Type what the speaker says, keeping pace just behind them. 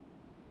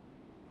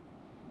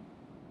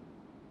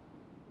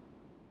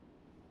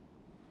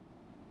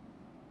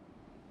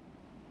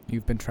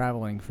You've been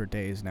traveling for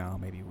days now,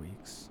 maybe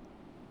weeks.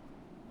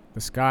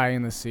 The sky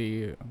and the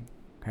sea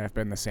have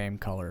been the same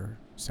color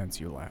since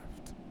you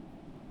left.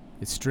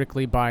 It's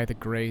strictly by the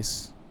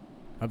grace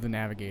of the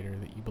navigator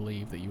that you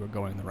believe that you are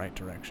going in the right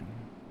direction.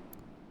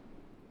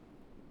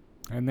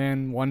 And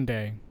then one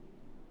day,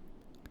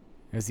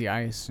 as the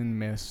ice and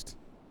mist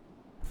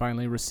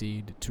finally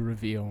recede to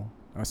reveal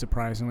a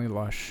surprisingly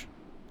lush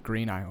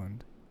green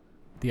island,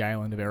 the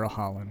island of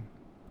Arahallan.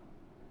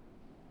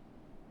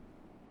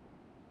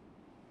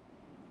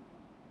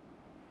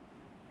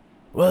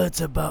 Well,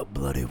 it's about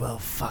bloody well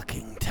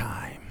fucking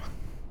time.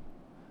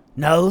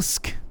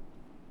 Nolsk?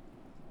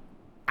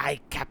 Aye,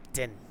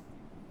 Captain.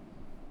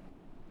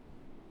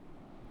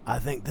 I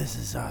think this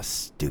is our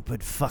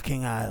stupid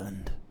fucking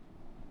island.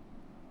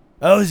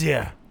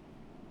 Osier,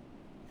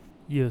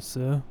 Yes,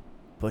 sir.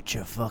 put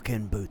your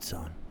fucking boots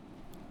on.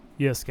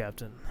 Yes,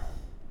 Captain.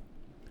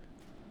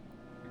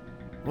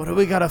 What do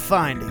we gotta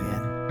find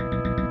again?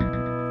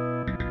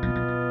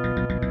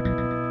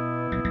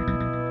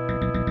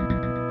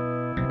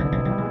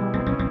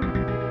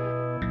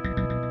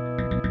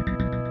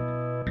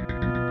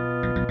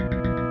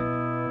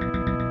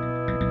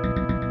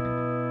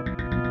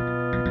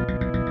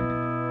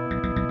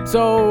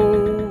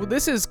 So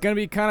this is gonna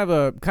be kind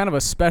of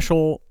a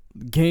special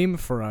game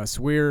for us.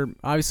 We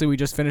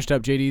just finished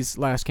up JD's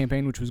last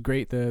campaign, which was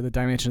great, the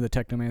Dimension of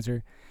the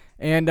Technomancer,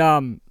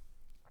 and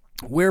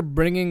we're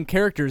bringing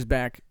characters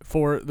back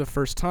for the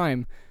first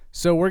time.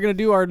 So we're gonna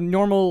do our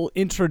normal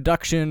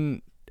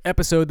introduction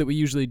episode that we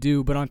usually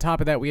do, but on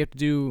top of that, we have to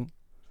do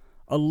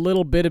a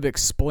little bit of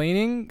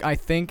explaining, I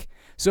think.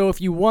 So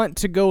if you want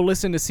to go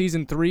listen to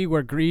Season 3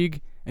 where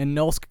Grieg and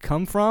Nulsk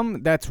come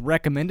from, that's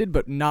recommended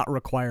but not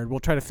required. We'll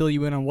try to fill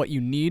you in on what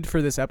you need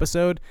for this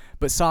episode,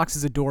 but Socks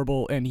is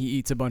adorable and he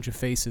eats a bunch of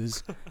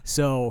faces.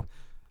 So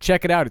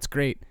check it out. It's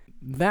great.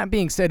 That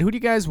being said, who do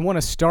you guys want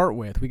to start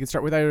with? We can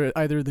start with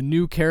either the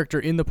new character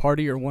in the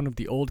party or one of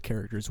the old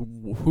characters.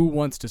 Who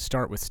wants to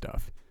start with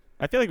stuff?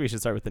 I feel like we should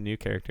start with the new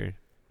character.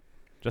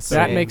 Just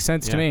That so, makes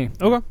sense to yeah. me.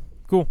 Okay,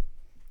 cool.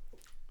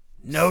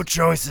 No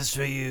choices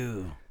for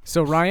you.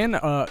 So Ryan,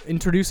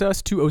 introduce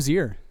us to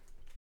Osier.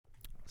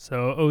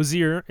 So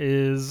Osier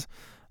is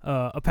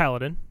a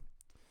paladin.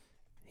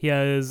 He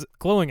has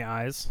glowing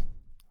eyes,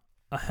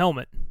 a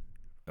helmet,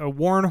 a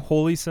worn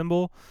holy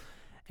symbol,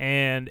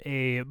 and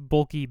a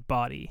bulky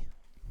body.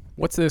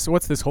 What's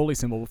this holy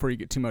symbol before you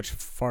get too much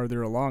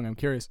farther along? I'm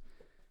curious.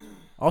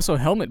 Also,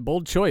 helmet,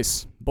 bold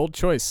choice. Bold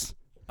choice.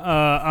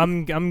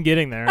 I'm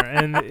getting there,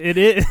 and it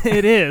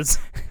is.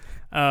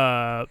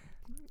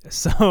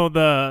 So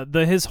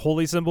the his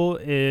holy symbol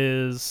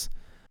is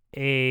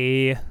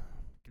a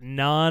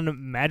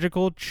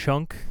non-magical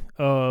chunk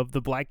of the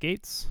Black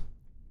Gates.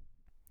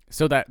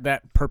 So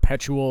that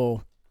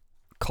perpetual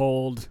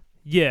cold.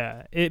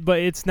 Yeah, but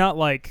it's not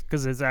like,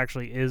 because it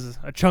actually is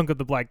a chunk of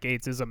the Black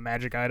Gates is a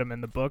magic item in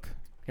the book.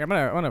 Here, I'm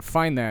gonna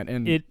find that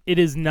and It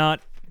is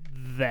not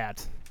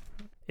that.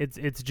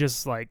 It's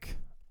just like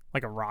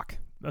a rock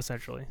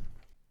essentially.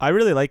 I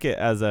really like it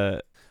as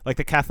like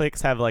the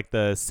Catholics have like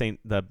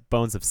the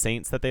bones of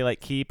saints that they like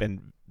keep,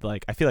 and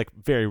like I feel like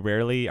very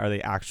rarely are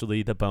they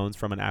actually the bones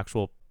from an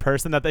actual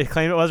person that they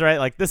claim it was, right?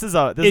 Like this is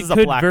a black rock. It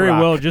could very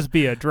well just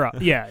be a drop.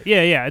 Yeah.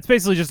 It's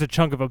basically just a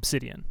chunk of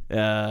obsidian.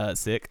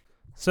 Sick.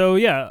 So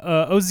yeah,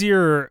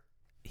 Osier,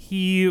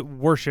 he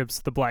worships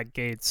the Black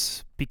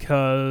Gates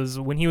because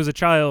when he was a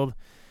child,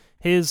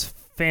 his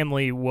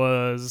family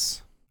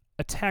was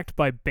attacked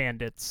by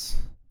bandits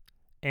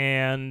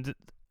and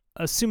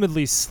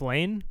assumedly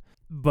slain,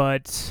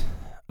 but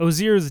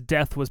Osier's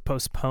death was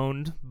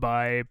postponed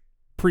by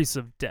priests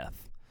of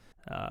death.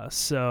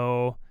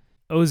 So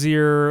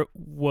Osier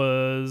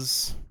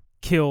was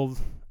killed,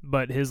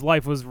 but his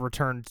life was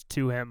returned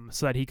to him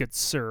so that he could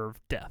serve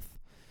death.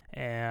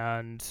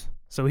 And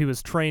so he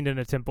was trained in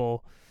a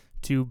temple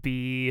to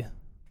be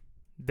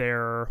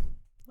their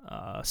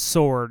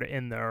sword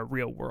in the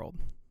real world.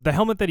 The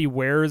helmet that he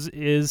wears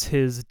is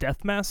his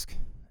death mask,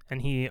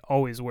 and he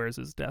always wears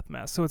his death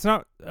mask. So it's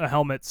not a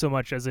helmet so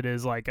much as it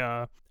is like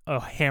a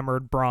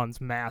hammered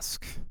bronze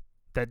mask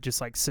that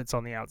just like sits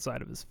on the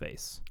outside of his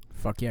face.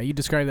 fuck yeah, you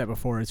described that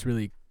before. It's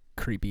really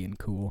creepy and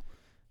cool.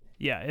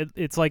 Yeah,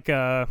 it's like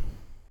a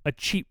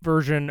cheap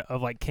version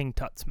of like King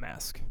Tut's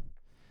mask.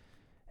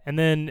 And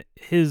then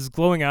his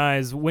glowing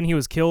eyes, when he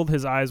was killed,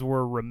 his eyes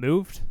were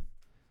removed.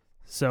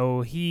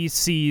 So he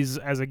sees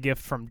as a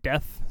gift from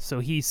death. So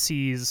he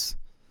sees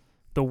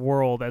the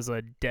world as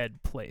a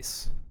dead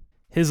place.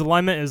 His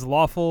alignment is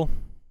lawful.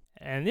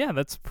 And yeah,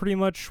 that's pretty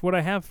much what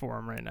I have for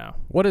him right now.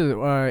 What is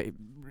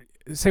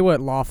say what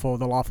the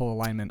lawful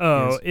alignment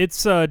Oh, is.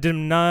 it's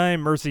deny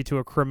mercy to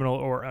a criminal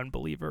or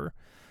unbeliever,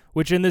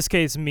 which in this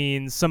case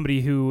means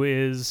somebody who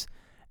is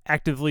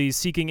actively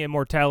seeking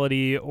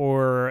immortality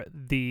or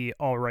the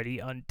already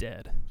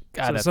undead.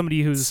 God, So that's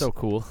somebody who's so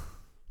cool.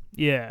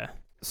 Yeah.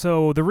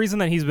 So the reason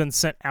that he's been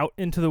sent out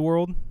into the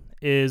world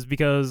is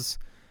because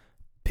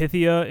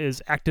Pythia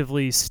is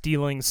actively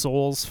stealing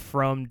souls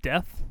from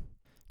death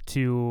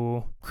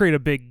to create a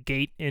big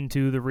gate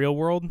into the real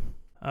world.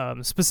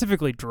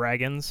 specifically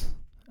dragons,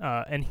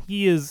 and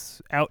he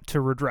is out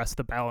to redress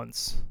the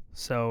balance.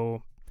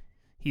 So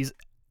he's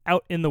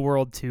out in the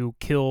world to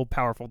kill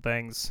powerful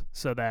things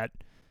so that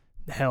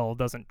hell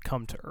doesn't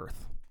come to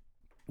Earth.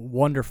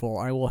 Wonderful.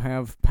 I will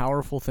have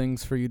powerful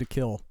things for you to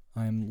kill.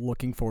 I'm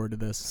looking forward to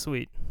this.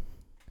 Sweet.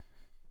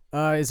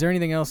 Is there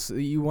anything else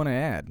that you want to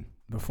add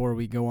before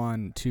we go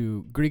on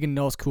to Grieg and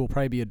Nulsk, who will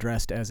probably be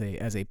addressed as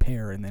a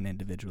pair and then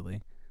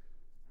individually?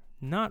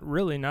 Not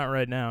really, not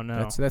right now,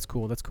 no. That's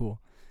cool. That's cool.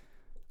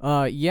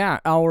 Yeah,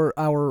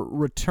 our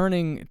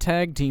returning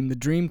tag team, the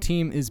Dream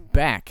Team, is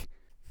back.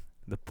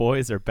 The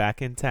boys are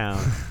back in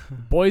town.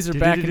 Boys are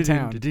back in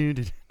town.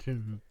 Do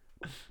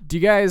you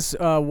guys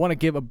want to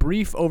give a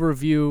brief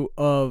overview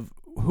of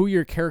who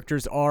your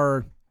characters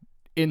are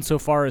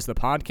insofar as the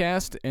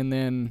podcast, and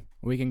then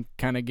we can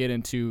kind of get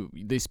into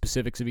the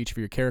specifics of each of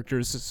your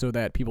characters so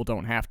that people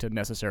don't have to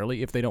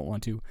necessarily, if they don't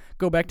want to,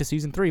 go back to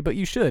Season 3, but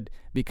you should,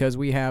 because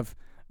we have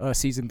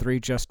Season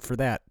 3 just for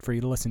that, for you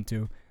to listen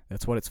to.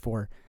 That's what it's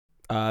for.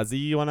 Z,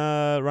 you want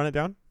to run it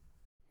down?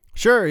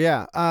 Sure,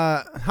 yeah.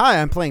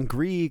 Hi, I'm playing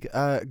Grieg.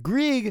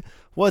 Grieg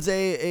was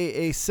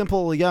a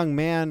simple young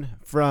man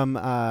from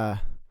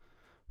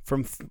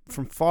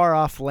far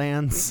off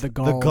lands, The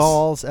Gauls.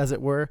 Gauls, as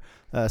it were,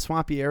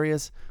 swampy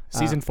areas.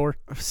 Season 4.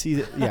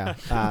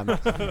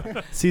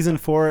 Season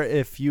 4.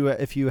 If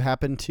you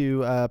happen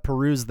to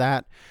peruse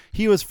that,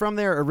 he was from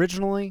there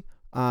originally.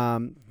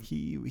 There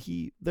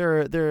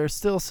are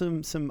still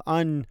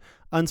some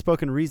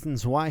unspoken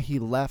reasons why he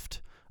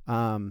left.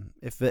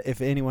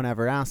 If anyone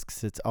ever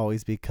asks, it's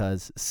always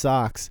because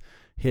Socks,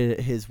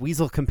 his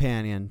weasel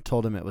companion,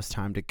 told him it was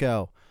time to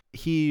go.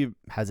 He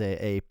has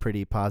a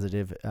pretty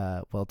positive,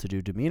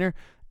 well-to-do demeanor.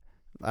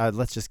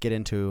 Let's just get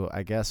into,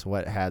 I guess,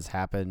 what has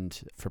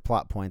happened for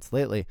plot points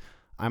lately.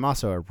 I'm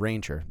also a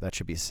ranger. That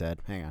should be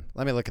said. Hang on.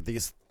 Let me look at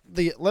these.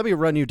 Let me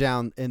run you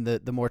down in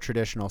the more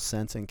traditional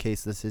sense in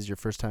case this is your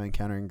first time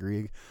encountering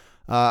Grieg.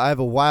 I have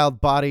a wild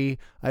body.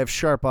 I have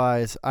sharp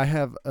eyes. I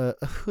have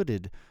a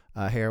hooded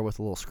hair with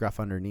a little scruff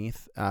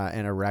underneath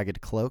and a ragged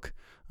cloak.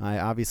 I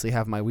obviously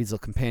have my weasel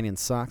companion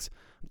Socks.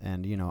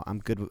 And, I'm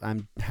good.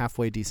 I'm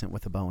halfway decent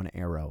with a bow and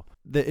arrow.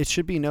 It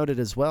should be noted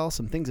as well,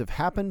 some things have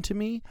happened to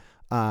me.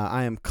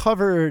 I am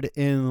covered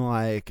in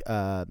like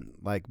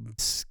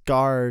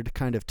scarred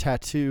kind of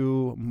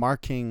tattoo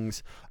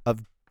markings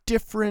of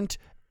different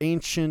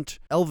ancient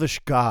elvish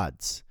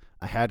gods.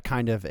 I had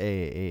kind of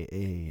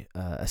a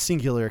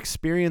singular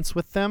experience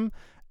with them,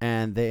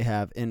 and they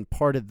have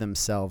imparted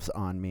themselves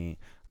on me.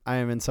 I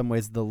am in some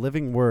ways the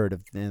living word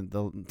of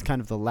the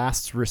kind of the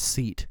last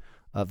receipt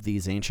of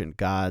these ancient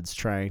gods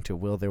trying to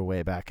will their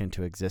way back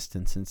into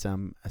existence in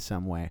some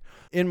way.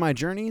 In my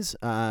journeys,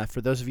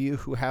 for those of you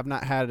who have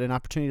not had an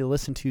opportunity to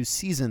listen to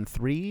Season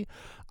 3,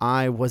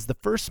 I was the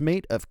first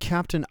mate of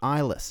Captain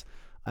Eyeless.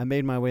 I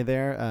made my way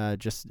there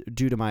just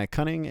due to my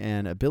cunning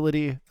and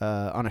ability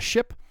on a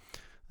ship.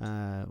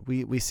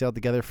 We sailed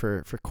together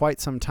for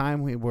quite some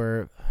time. We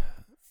were,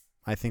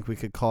 I think we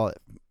could call it,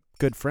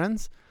 good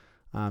friends.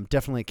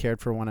 Definitely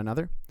cared for one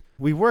another.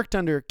 We worked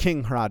under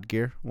King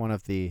Hrodgir, one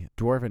of the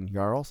dwarven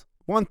jarls.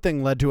 One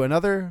thing led to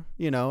another,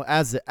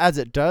 as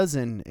it does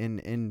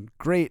in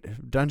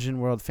great dungeon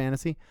world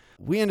fantasy.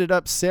 We ended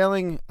up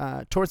sailing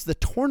towards the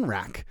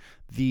Tornrak,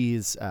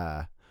 these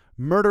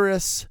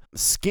murderous,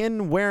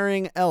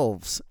 skin-wearing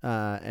elves,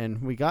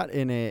 and we got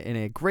in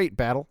a great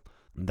battle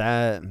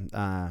that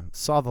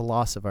saw the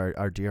loss of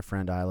our dear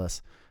friend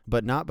Eyeless,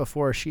 but not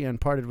before she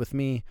imparted with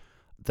me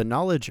the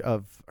knowledge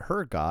of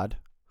her god,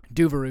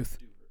 Duvaruth.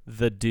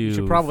 The Duve. You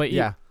should probably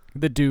yeah.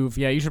 The Duve.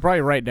 Yeah, you should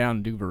probably write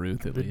down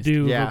Duvaruth at The least.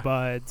 Duve Yeah.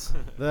 abides.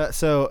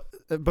 So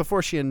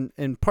before she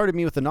imparted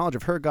me with the knowledge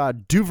of her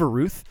god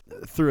Duvaruth,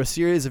 through a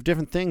series of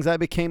different things, I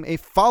became a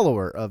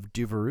follower of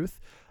Duvaruth.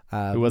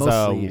 Who was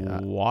mostly,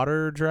 a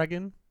water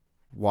dragon?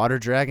 Water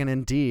dragon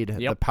indeed.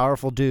 Yep. The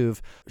powerful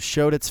Duve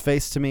showed its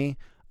face to me,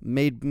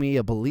 made me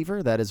a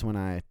believer. That is when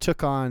I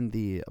took on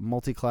the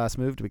multi-class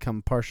move to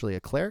become partially a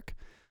cleric.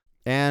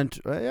 And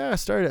I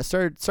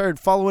started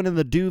following in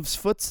the Duve's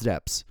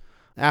footsteps.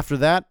 After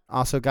that,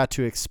 also got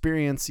to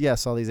experience,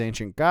 all these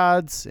ancient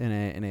gods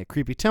in a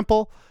creepy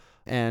temple.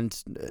 And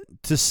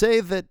to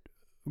say that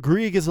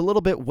Grieg is a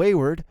little bit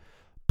wayward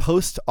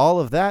post all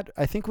of that,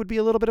 I think would be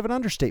a little bit of an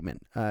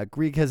understatement.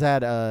 Grieg has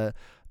had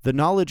the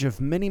knowledge of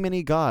many,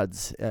 many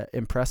gods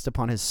impressed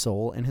upon his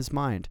soul and his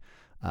mind.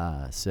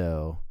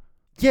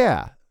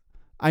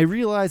 I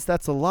realize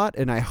that's a lot,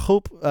 and I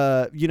hope,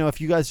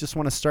 if you guys just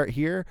want to start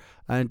here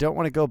and don't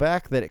want to go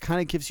back, that it kind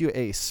of gives you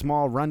a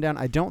small rundown.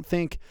 I don't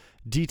think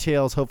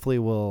details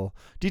will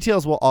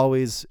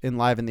always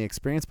enliven the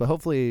experience, but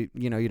hopefully,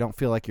 you don't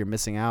feel like you're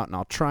missing out, and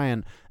I'll try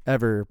and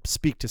ever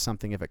speak to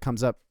something if it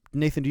comes up.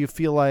 Nathan, do you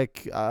feel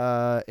like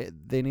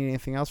they need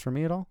anything else from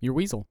me at all? Your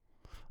weasel.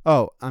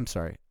 Oh, I'm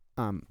sorry.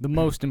 The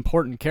most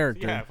important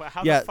character.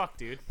 How Yeah. the fuck,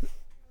 dude?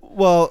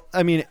 Well,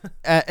 I mean,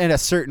 at a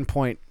certain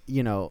point,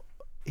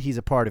 he's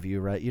a part of you,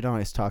 right? You don't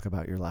always talk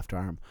about your left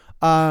arm.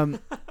 Bravo.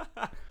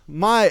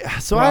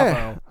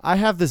 I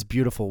have this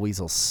beautiful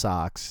weasel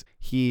Socks.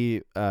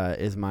 He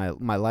is my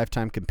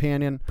lifetime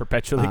companion,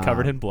 Perpetually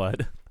covered in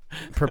blood.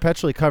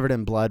 perpetually covered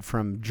in blood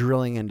from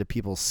drilling into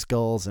people's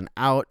skulls and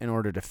out in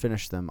order to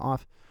finish them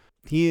off.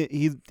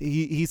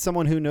 He's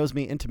someone who knows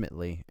me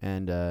intimately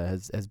and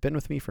has been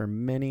with me for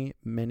many,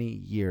 many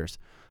years.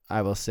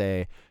 I will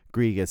say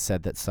Grieg has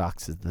said that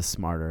Sox is the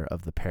smarter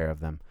of the pair of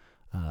them.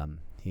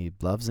 He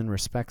loves and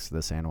respects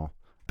this animal.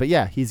 But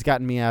yeah, he's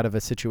gotten me out of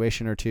a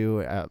situation or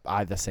two.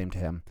 I the same to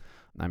him.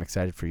 I'm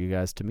excited for you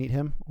guys to meet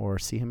him or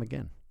see him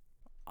again.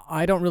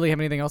 I don't really have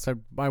anything else I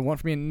want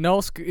from you.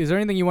 Nulsk, is there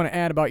anything you want to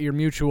add about your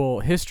mutual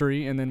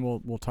history? And then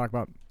we'll talk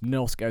about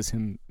Nulsk as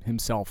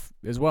himself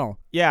as well.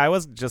 Yeah, I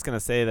was just gonna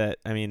say that.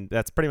 I mean,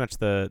 that's pretty much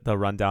the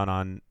rundown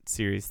on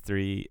Series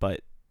 3.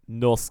 But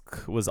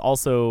Nulsk was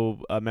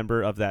also a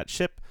member of that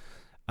ship.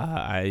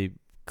 I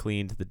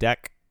cleaned the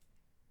deck.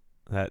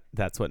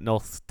 That's what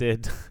Nulsk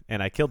did,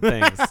 and I killed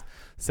things.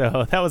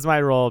 So that was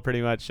my role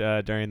pretty much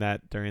during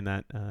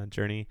that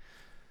journey.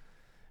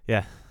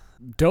 Yeah.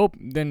 Dope.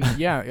 Then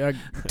yeah,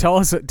 tell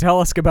us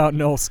about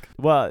Nulsk.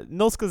 Well,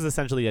 Nulsk is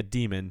essentially a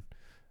demon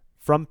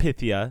from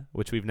Pythia,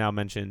 which we've now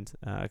mentioned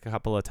a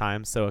couple of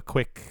times. So a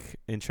quick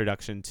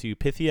introduction to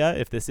Pythia,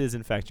 if this is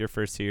in fact your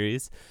first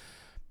series.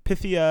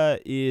 Pythia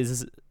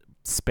is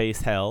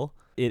space hell.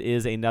 It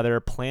is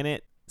another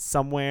planet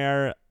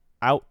somewhere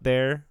out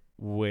there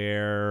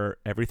where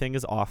everything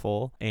is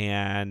awful,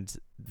 and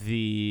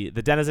the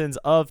denizens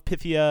of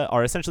Pythia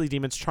are essentially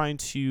demons trying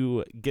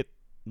to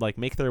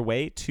make their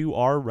way to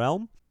our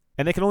realm,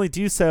 and they can only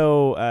do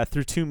so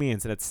through two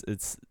means, and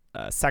it's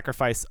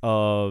sacrifice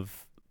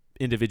of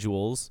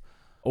individuals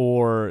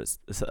or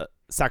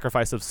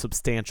sacrifice of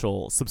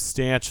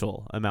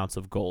substantial amounts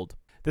of gold.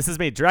 This has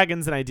made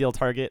dragons an ideal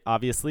target,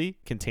 obviously,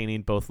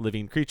 containing both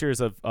living creatures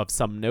of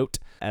some note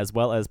as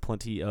well as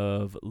plenty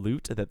of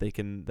loot that they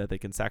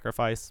can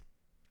sacrifice.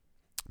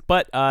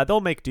 But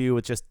they'll make do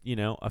with just,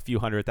 a few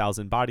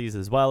 100,000 bodies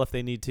as well if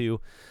they need to.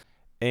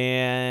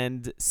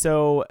 And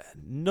so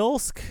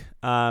Nulsk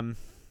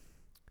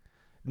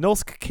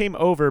came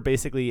over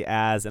basically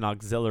as an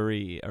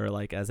auxiliary or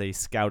like as a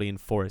scouting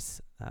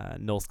force.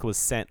 Nulsk was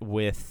sent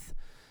with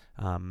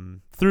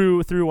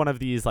through one of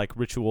these like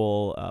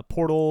ritual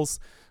portals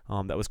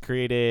that was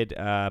created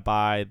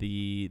by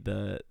the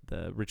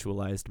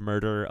ritualized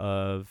murder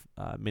of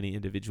many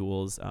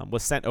individuals.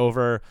 Was sent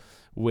over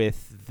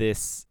with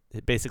this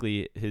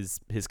basically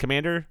his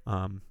commander,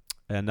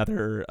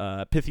 another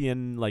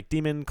Pythian like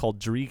demon called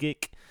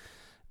Drigik.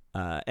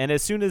 And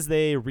as soon as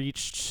they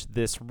reached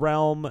this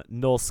realm,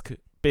 Nulsk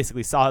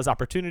basically saw his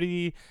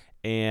opportunity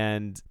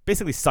and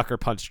basically sucker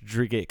punched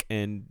Drigik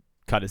and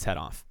cut his head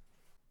off.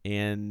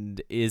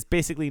 And is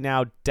basically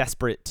now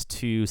desperate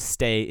to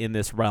stay in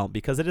this realm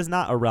because it is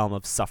not a realm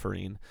of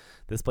suffering.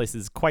 This place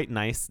is quite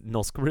nice.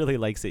 Nulsk really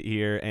likes it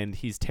here, and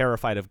he's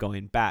terrified of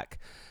going back.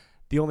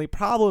 The only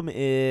problem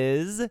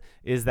is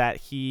that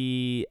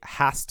he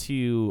has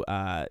to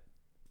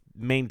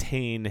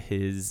maintain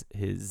his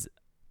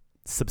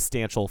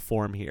substantial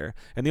form here,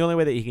 and the only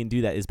way that he can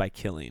do that is by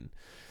killing.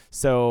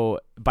 So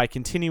by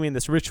continuing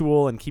this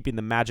ritual and keeping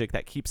the magic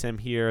that keeps him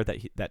here,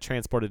 that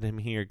transported him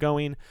here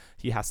going,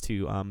 he has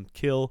to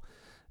kill,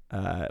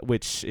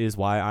 which is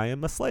why I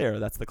am a Slayer.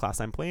 That's the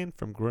class I'm playing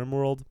from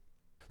Grimworld.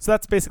 So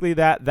that's basically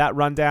that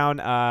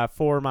rundown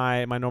for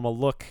my normal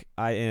look.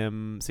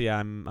 I'm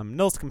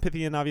Nulsk and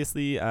Pythian,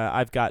 obviously.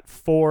 I've got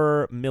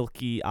 4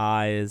 milky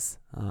eyes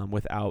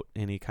without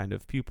any kind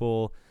of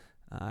pupil.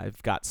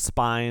 I've got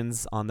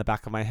spines on the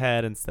back of my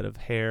head instead of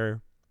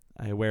hair.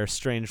 I wear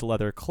strange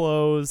leather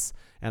clothes,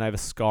 and I have a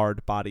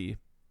scarred body.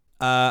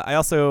 I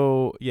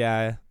also,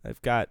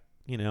 I've got,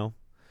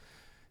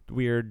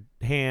 weird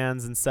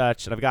hands and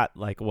such, and I've got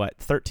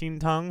 13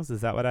 tongues?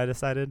 Is that what I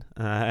decided?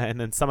 And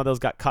then some of those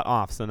got cut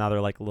off, so now they're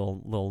like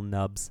little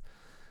nubs.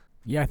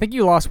 Yeah, I think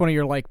you lost one of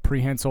your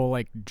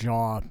prehensile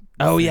jaw.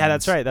 Oh things. Yeah,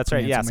 that's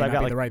right. Yeah, so I've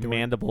got right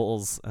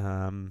mandibles,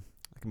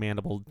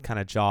 mandible kind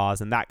of jaws,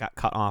 and that got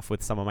cut off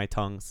with some of my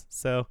tongues.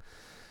 So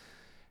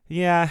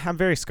yeah, I'm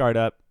very scarred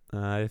up.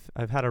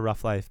 I've had a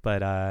rough life,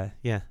 but I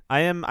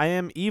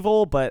am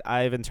evil, but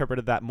I've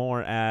interpreted that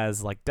more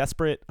as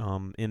desperate.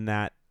 In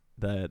that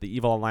the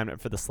evil alignment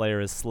for the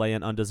Slayer is slay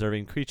an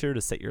undeserving creature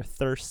to sate your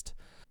thirst.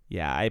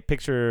 Yeah, I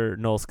picture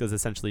Nulsk as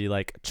essentially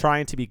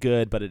trying to be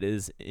good, but it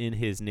is in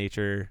his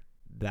nature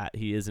that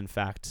he is in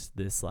fact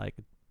this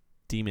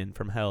demon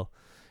from hell,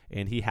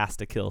 and he has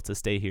to kill to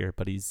stay here,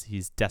 but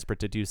he's desperate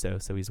to do so,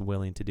 so he's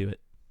willing to do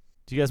it.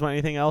 Do you guys want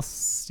anything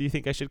else? Do you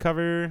think I should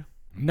cover?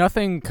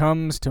 Nothing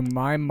comes to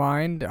my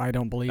mind. I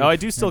don't believe. Oh, I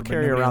do still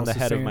carry around the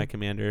head of saying. my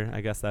commander. I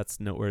guess that's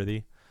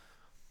noteworthy.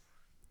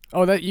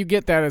 Oh, that you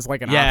get that as an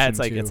option. Yeah, it's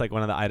too.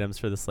 one of the items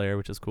for the Slayer,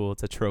 which is cool.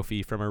 It's a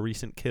trophy from a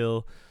recent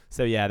kill.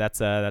 So yeah,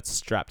 that's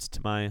strapped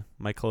to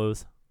my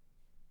clothes.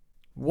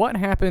 What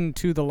happened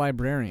to the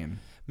librarian?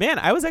 Man,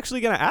 I was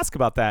actually going to ask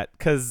about that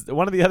because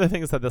one of the other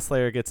things that the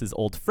Slayer gets is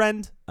old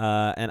friend,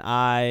 and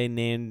I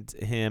named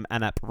him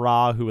Anap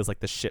Ra, who was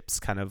the ship's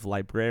kind of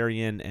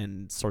librarian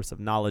and source of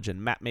knowledge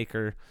and map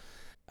maker.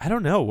 I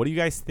don't know. What do you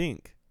guys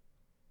think?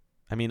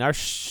 I mean, our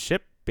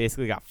ship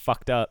basically got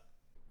fucked up,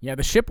 Yeah,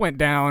 the ship went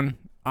down.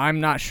 I'm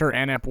not sure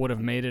Anep would have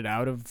made it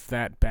out of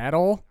that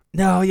battle.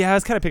 No, yeah, I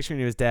was kind of picturing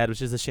he was dead,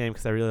 which is a shame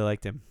because I really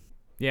liked him.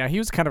 Yeah, he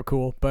was kind of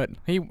cool, but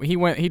he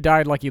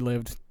died like he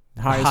lived.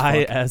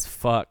 High As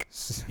fuck.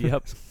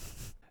 Yep.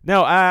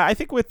 No, I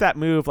think with that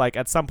move, like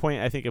at some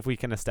point, I think if we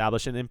can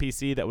establish an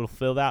NPC that will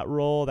fill that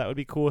role, that would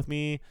be cool with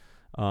me.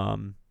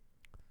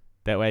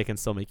 That way I can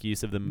still make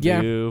use of the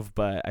move,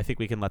 but I think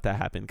we can let that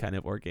happen kind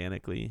of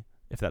organically,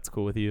 if that's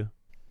cool with you.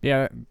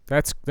 Yeah,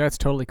 that's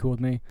totally cool with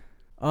me.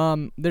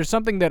 There's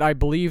something that I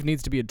believe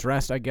needs to be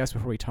addressed, I guess,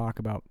 before we talk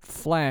about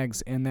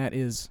flags, and that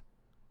is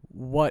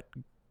what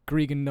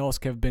Grieg and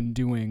Nulsk have been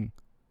doing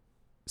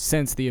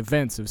since the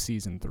events of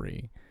Season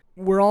 3.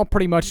 We're all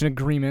pretty much in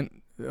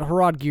agreement.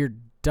 Hrodgir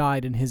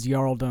died and his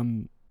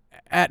Jarldom,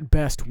 at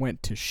best,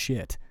 went to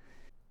shit.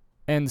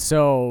 And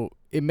so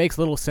it makes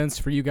little sense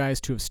for you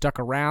guys to have stuck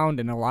around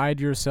and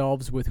allied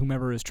yourselves with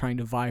whomever is trying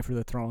to vie for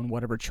the throne,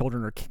 whatever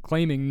children are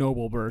claiming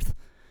noble birth,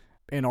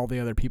 and all the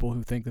other people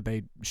who think that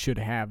they should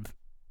have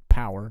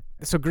power.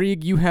 So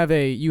Grieg, you have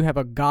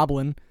a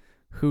goblin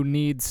who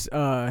needs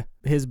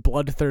his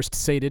bloodthirst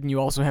sated, and you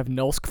also have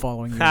Nulsk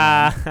following you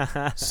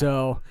around.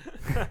 So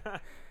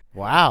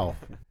Wow,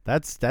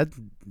 that's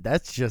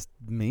just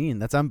mean.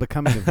 That's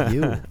unbecoming of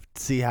you.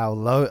 See how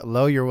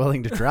low you're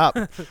willing to drop,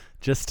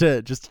 just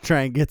to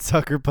try and get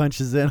sucker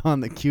punches in on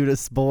the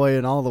cutest boy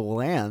in all the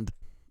land.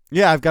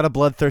 Yeah, I've got a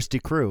bloodthirsty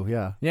crew.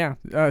 Yeah.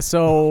 Yeah.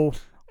 So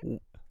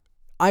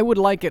I would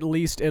like at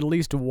least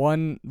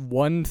one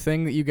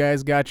thing that you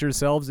guys got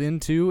yourselves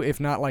into,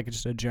 if not like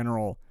just a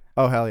general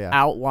Oh hell yeah.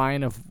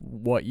 outline of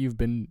what you've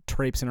been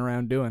traipsing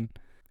around doing.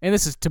 And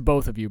this is to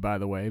both of you, by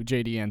the way,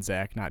 JD and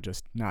Zach, not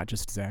just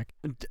Zach.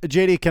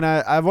 JD, can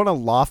I want to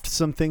loft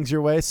some things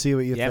your way, see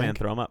what you Yeah, think. man,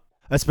 throw them up.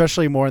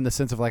 Especially more in the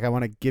sense of like I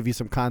want to give you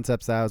some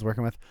concepts that I was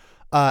working with.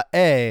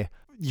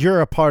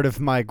 You're a part of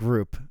my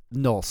group,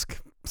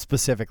 Nulsk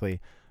specifically.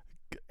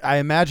 I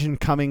imagine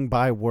coming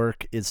by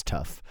work is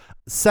tough.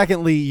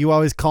 Secondly, you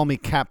always call me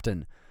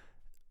captain.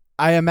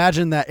 I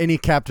imagine that any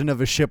captain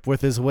of a ship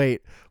with his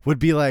weight would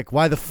be like,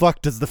 why the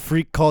fuck does the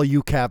freak call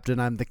you captain?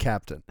 I'm the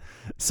captain.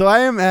 So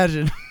I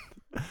imagine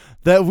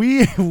that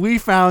we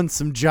found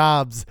some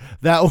jobs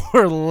that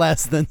were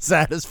less than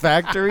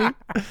satisfactory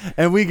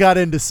and we got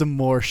into some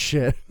more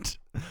shit.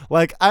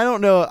 Like, I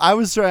don't know. I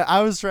was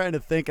trying to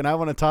think, and I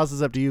want to toss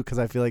this up to you because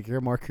I feel like you're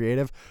more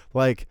creative.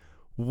 Like,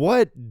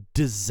 what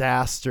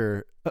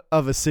disaster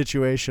of a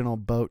situational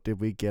boat did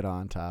we get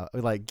on?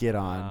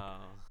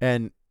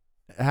 And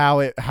how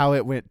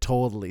it went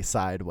totally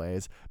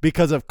sideways,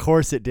 because of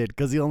course it did,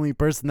 because the only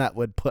person that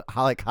would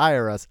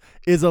hire us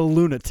is a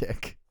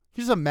lunatic.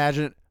 You just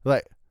imagine it,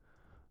 like,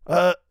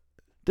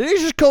 did he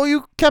just call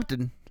you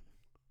captain?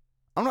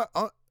 I'm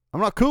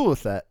not cool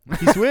with that.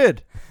 He's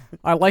weird.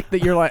 I like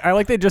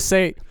that they just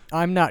say,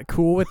 I'm not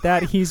cool with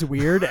that, he's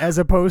weird, as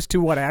opposed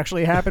to what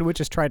actually happened, which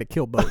is try to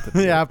kill both of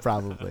you. Yeah,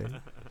 probably.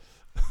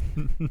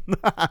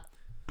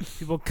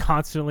 People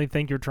constantly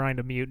think you're trying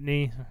to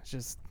mutiny. It's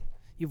just,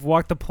 you've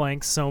walked the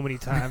plank so many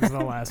times in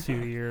the last few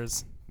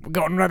years. We're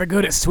gotten rather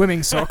good at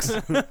swimming, Socks.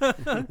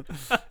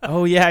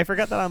 Oh, yeah, I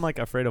forgot that I'm, like,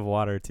 afraid of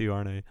water, too,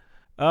 aren't I?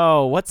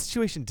 Oh, what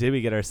situation did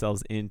we get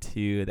ourselves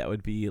into that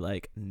would be,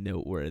 like,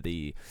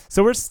 noteworthy?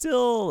 So we're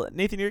still...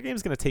 Nathan, your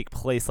game's going to take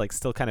place, like,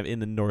 still kind of in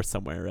the north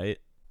somewhere, right?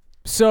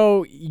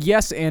 So,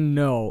 yes and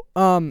no.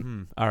 All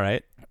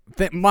right.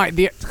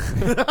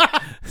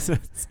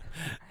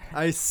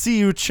 I see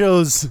you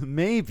chose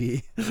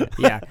maybe.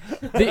 Yeah.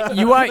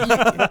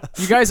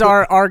 You guys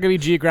are going to be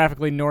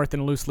geographically north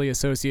and loosely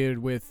associated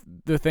with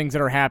the things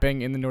that are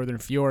happening in the northern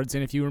fjords,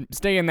 and if you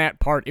stay in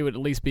that part, it would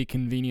at least be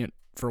convenient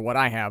for what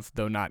I have,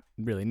 though not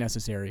really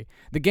necessary.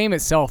 The game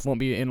itself won't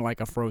be in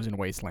like a frozen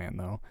wasteland,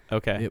 though.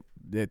 Okay.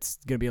 It's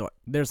going to be like,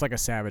 there's like a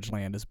savage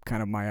land is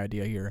kind of my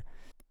idea here.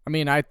 I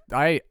mean, I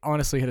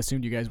honestly had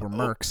assumed you guys were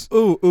mercs.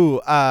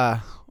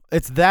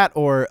 It's that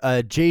or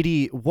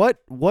JD. What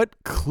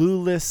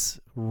clueless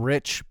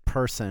rich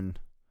person,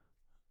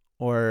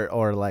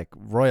 or like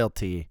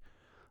royalty,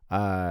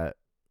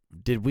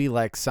 did we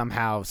like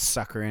somehow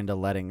sucker into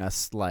letting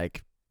us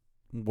like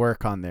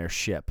work on their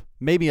ship?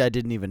 Maybe I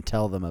didn't even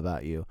tell them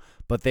about you,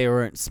 but they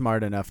weren't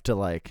smart enough to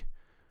like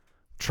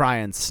try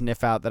and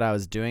sniff out that I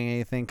was doing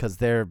anything because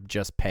they're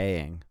just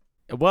paying.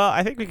 Well,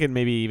 I think we could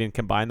maybe even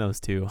combine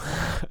those two.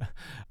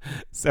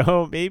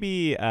 So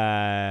maybe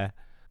there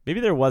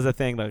was a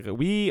thing like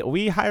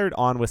we hired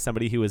on with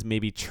somebody who was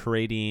maybe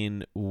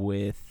trading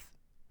with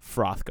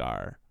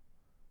Frothgar.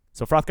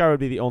 So Frothgar would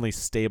be the only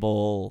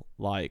stable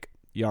like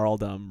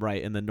Jarldom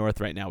right in the north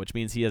right now, which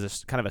means he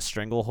has kind of a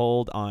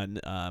stranglehold on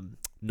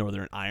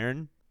northern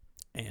iron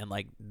and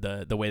like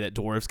the way that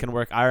dwarves can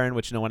work iron,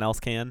 which no one else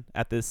can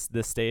at this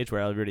stage,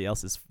 where everybody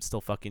else is still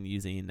fucking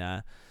using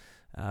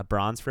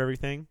bronze for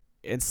everything.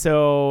 And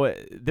so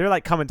they're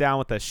like coming down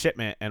with a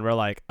shipment, and we're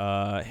like,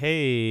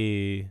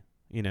 hey,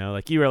 you know,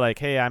 like you were like,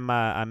 hey,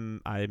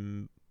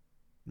 I'm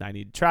I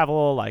need to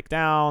travel like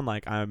down,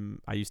 like I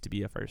used to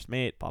be a first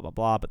mate, blah blah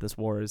blah, but this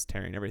war is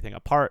tearing everything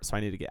apart, so I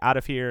need to get out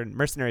of here. And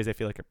mercenaries, I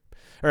feel like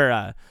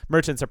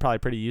merchants are probably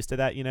pretty used to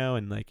that,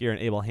 and like you're an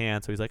able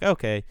hand, so he's like,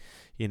 okay,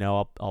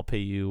 I'll pay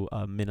you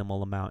a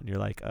minimal amount. And you're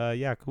like,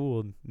 yeah,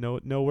 cool,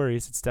 no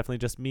worries, it's definitely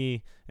just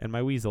me and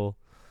my weasel.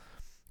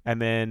 And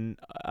then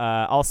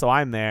also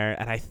I'm there,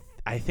 and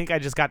I think I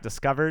just got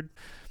discovered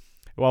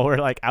while we're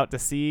like out to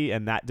sea,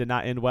 and that did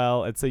not end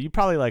well. And so you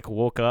probably like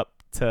woke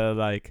up to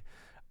like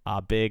a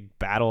big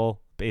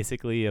battle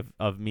basically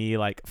of me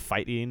like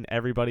fighting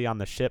everybody on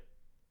the ship,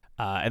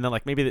 and then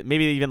like maybe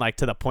even like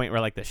to the point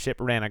where like the ship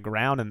ran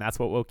aground, and that's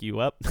what woke you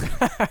up.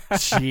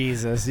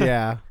 Jesus,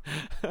 yeah.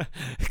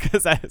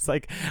 Because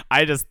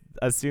I just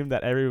assumed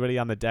that everybody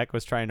on the deck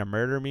was trying to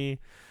murder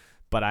me,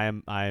 but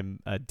I'm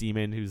a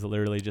demon who's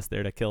literally just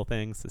there to kill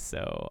things,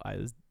 so I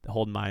was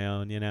holding my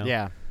own,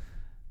 Yeah.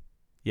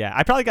 Yeah,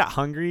 I probably got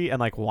hungry and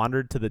like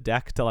wandered to the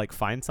deck to like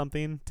find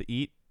something to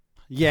eat.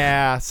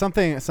 Yeah,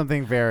 something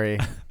very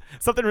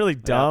Something really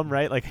dumb,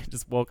 right? Like I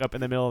just woke up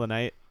in the middle of the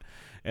night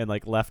and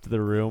like left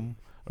the room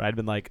where I'd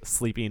been like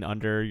sleeping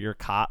under your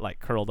cot, like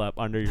curled up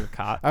under your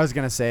cot. I was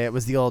gonna say it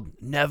was the old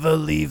never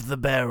leave the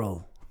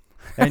barrel.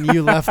 And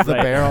you left the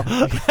barrel.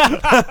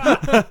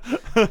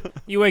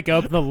 You wake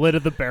up, the lid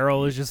of the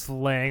barrel is just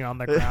laying on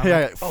the ground. Yeah,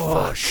 like,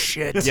 oh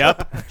shit.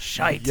 Yep.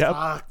 Shite.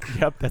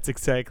 Yep, that's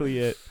exactly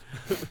it.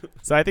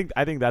 So I think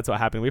that's what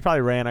happened. We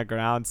probably ran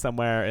aground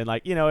somewhere, and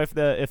like if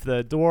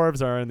the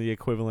dwarves are in the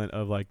equivalent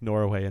of like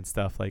Norway and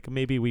stuff, like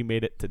maybe we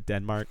made it to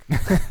Denmark.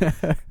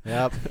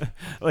 Yep.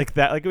 Like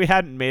that, like we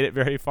hadn't made it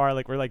very far.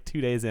 Like we're like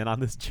 2 days in on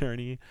this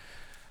journey.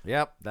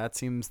 Yep, that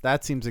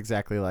seems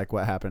exactly like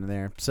what happened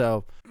there.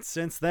 So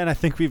since then, I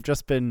think we've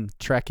just been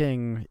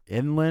trekking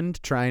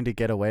inland, trying to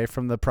get away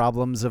from the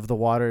problems of the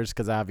waters,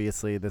 because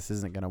obviously this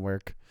isn't going to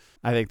work.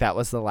 I think that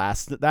was the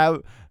last.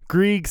 That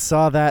Grieg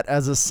saw that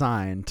as a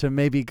sign to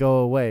maybe go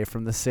away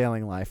from the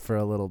sailing life for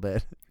a little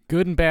bit.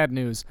 Good and bad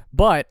news,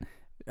 but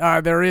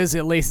there is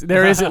at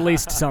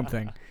least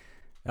something.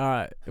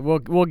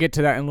 We'll get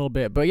to that in a little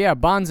bit. But yeah,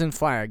 bonds and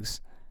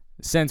flags.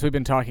 Since we've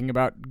been talking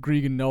about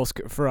Grieg and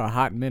Nulsk for a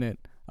hot minute.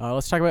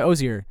 Let's talk about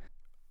Ozier.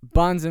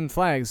 Bonds and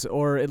flags,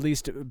 or at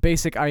least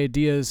basic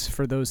ideas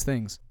for those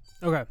things.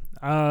 Okay.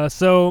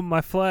 So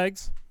my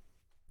flags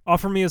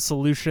offer me a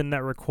solution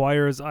that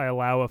requires I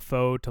allow a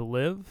foe to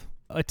live,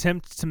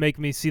 attempt to make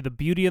me see the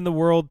beauty in the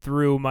world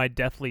through my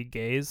deathly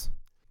gaze.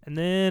 And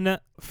then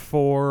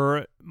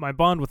for my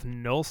bond with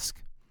Nulsk,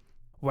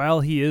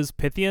 while he is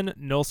Pythian,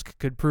 Nulsk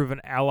could prove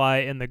an ally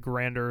in the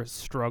grander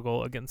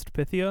struggle against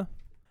Pythia.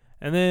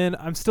 And then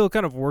I'm still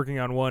kind of working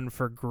on one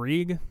for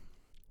Grieg,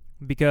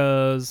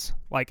 because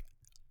like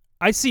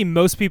I see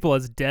most people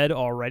as dead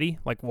already,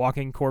 like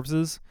walking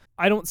corpses.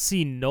 I don't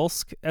see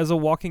Nulsk as a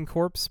walking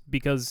corpse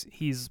because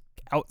he's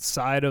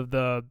outside of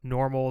the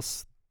normal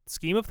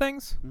scheme of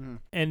things.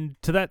 And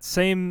to that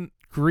same,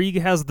 Grieg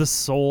has the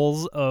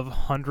souls of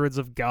hundreds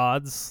of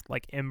gods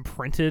like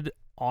imprinted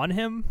on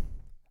him.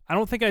 I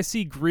don't think I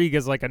see Grieg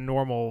as like a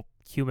normal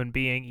human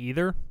being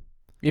either.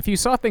 If you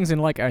saw things in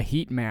like a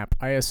heat map,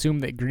 I assume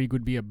that Grieg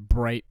would be a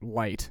bright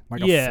light,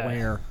 like a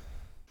flare.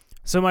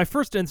 So my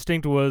first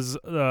instinct was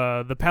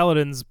the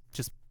paladin's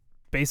just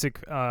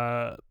basic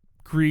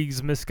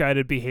Grieg's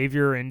misguided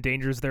behavior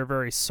endangers their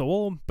very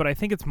soul, but I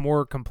think it's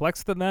more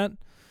complex than that,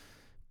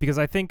 because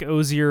I think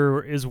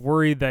Ozier is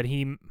worried that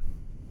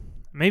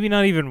maybe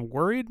not even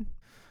worried.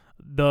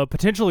 The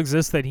potential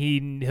exists that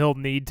he'll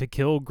need to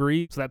kill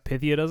Grieg so that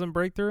Pythia doesn't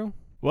break through.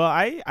 Well,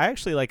 I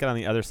actually like it on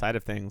the other side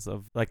of things,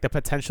 of like the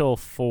potential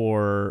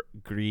for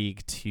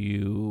Grieg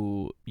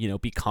to,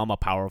 become a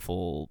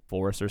powerful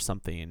force or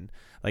something.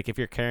 Like if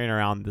you're carrying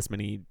around this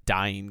many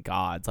dying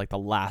gods, like the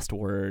last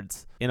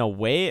words, in a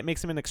way it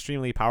makes him an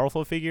extremely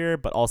powerful figure,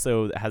 but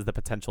also has the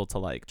potential to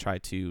like try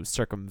to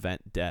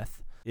circumvent death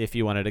if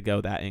you wanted to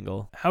go that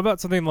angle. How about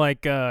something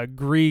like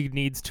Grieg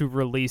needs to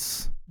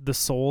release the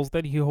souls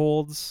that he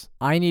holds?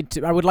 I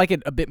would like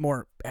it a bit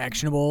more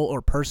actionable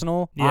or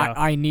personal. Yeah.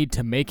 I need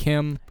to make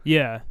him.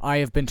 Yeah. I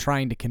have been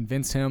trying to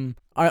convince him.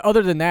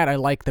 Other than that, I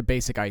like the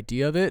basic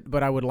idea of it,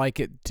 but I would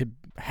like it to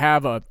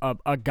have a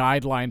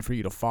guideline for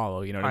you to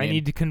follow. You know what I mean? I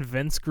need to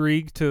convince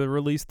Grieg to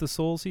release the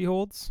souls he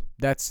holds.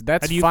 That's How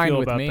do you fine feel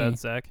with about me. that,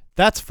 Zach?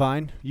 That's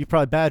fine. You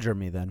probably badger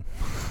me then.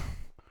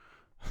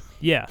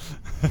 Yeah.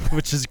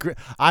 Which is great.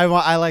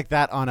 I like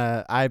that on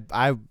a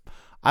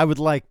I would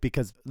like,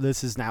 because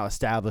this is now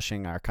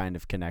establishing our kind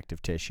of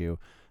connective tissue,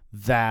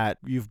 that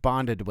you've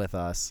bonded with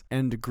us,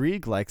 and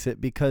Grieg likes it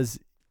because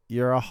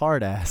you're a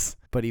hard ass,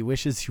 but he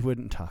wishes you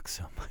wouldn't talk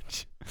so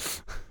much.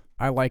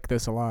 I like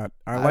this a lot.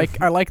 I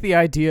like the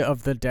idea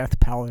of the Death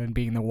Paladin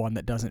being the one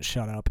that doesn't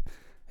shut up.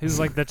 He's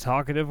like the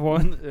talkative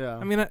one. Yeah.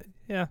 I mean,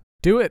 yeah.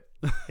 Do it.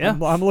 Yeah.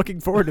 I'm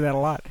looking forward to that a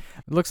lot.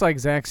 It looks like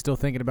Zach's still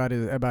thinking about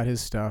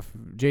his stuff.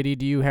 JD,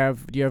 do you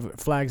have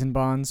flags and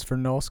bonds for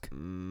Nulsk?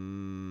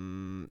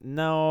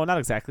 No, not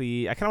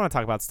exactly. I kind of want to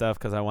talk about stuff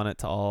because I want it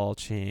to all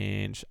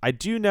change. I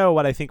do know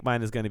what I think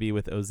mine is going to be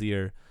with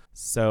Ozier.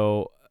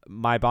 So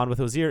my bond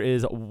with Ozier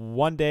is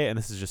one day, and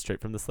this is just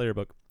straight from the Slayer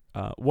book.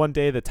 One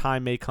day the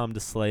time may come to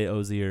slay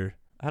Ozier.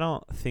 I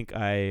don't think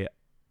I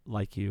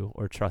like you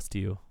or trust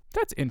you.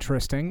 That's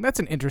interesting.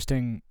 That's an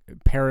interesting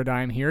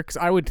paradigm here, because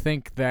I would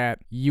think that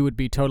you would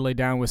be totally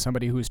down with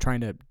somebody who's trying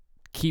to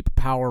keep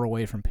power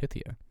away from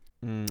Pythia.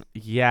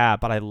 Yeah,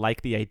 but I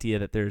like the idea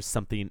that there's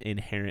something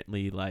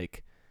inherently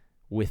like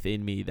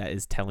within me that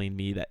is telling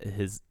me that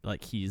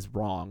he's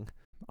wrong.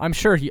 I'm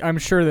sure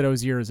that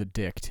Ozier is a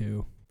dick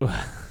too.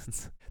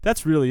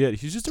 That's really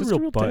it. He's just a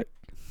real butt. dick.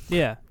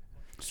 Yeah.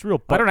 Just a real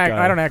butt I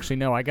guy. don't actually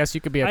know. I guess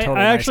you could be a I totally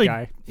nice actually,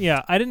 guy.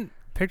 Yeah, I didn't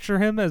picture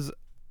him as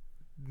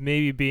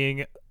maybe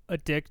being a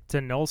dick to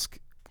Nulsk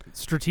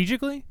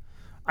strategically.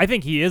 I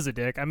think he is a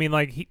dick. I mean,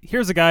 like,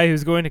 here's a guy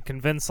who's going to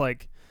convince,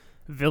 like,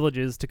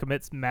 villages to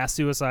commit mass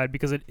suicide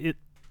because it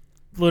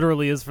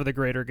literally is for the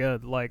greater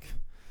good. Like,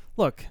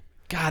 look,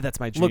 God,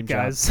 that's my dream look,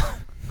 job. guys,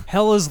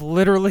 hell is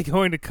literally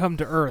going to come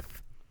to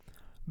Earth.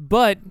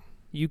 But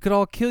you could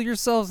all kill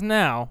yourselves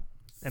now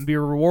and be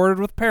rewarded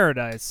with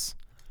paradise.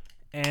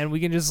 And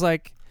we can just,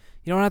 like,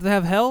 you don't have to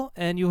have hell,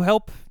 and you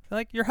help,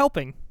 like, you're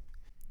helping.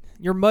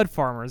 You're mud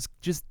farmers.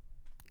 Just,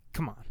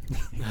 come on.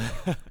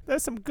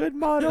 There's some good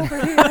mud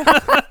over here.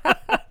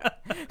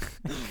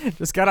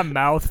 Just got a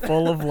mouth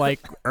full of like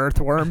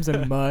earthworms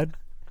and mud.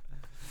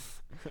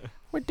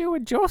 We're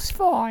doing just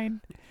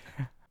fine.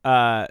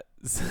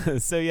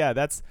 So yeah,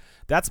 that's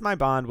my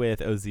bond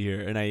with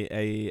Ozier, and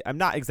I'm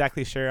not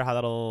exactly sure how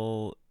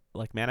that'll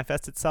like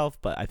manifest itself,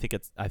 but I think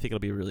it'll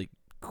be really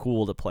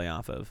cool to play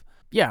off of.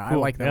 Yeah, I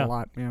Cool, like that yeah. a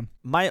lot. Yeah.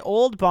 My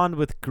old bond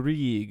with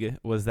Grieg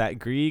was that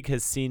Grieg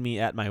has seen me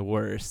at my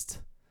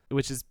worst,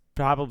 which is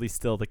probably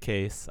still the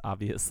case,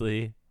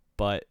 obviously,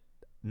 but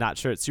not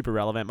sure it's super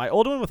relevant. My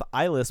old one with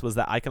Eyeless was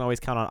that I can always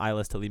count on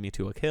Eyeless to lead me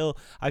to a kill.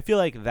 I feel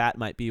like that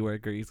might be where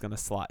Grieg's going to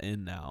slot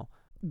in now.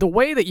 The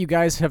way that you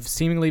guys have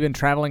seemingly been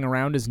traveling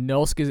around is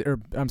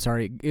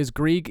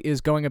Grieg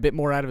is going a bit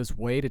more out of his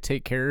way to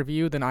take care of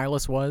you than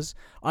Eyeless was.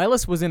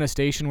 Eyeless was in a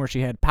station where she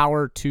had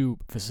power to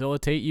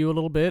facilitate you a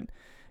little bit.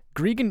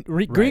 Grieg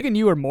and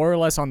you are more or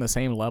less on the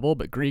same level,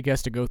 but Grieg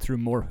has to go through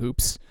more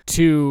hoops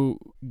to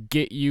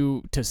get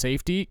you to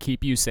safety,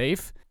 keep you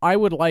safe. I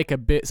would like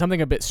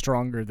something a bit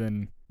stronger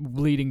than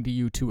leading to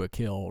you to a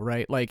kill,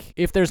 right? Like,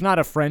 if there's not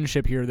a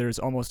friendship here, there's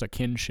almost a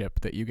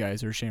kinship that you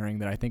guys are sharing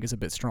that I think is a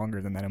bit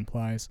stronger than that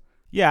implies.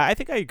 Yeah, I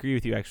think I agree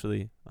with you,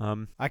 actually.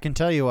 I can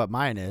tell you what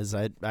mine is.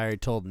 I already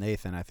told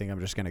Nathan. I think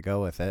I'm just going to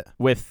go with it.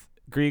 With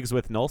Grieg's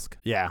with Nulsk?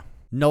 Yeah.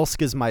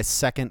 Nulsk is my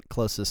second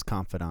closest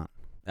confidant.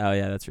 Oh,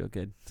 yeah, that's real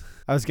good.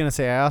 I was going to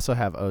say I also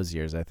have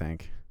Ozier's, I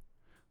think.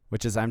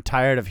 Which is I'm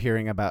tired of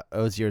hearing about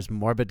Ozier's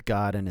morbid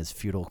god and his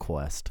futile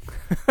quest.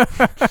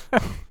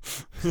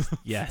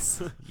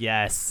 Yes.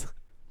 Yes.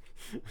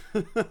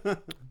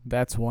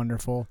 That's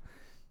wonderful.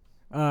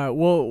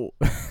 Well,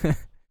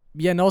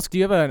 yeah, Nulsk, do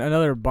you have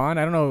another bond?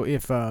 I don't know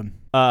if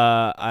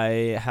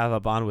I have a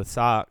bond with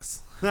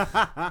Socks.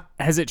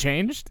 has it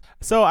changed?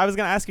 So I was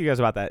going to ask you guys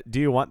about that. Do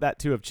you want that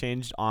to have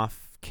changed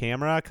off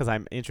camera? Because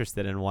I'm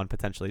interested in one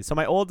potentially. So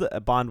my old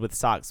bond with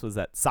Socks was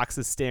that Socks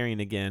is staring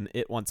again.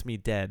 It wants me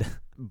dead.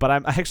 But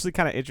I'm actually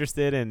kind of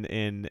interested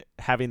in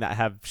having that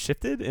have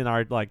shifted in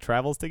our like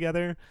travels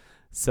together,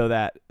 so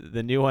that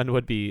the new one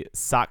would be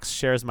Socks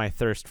shares my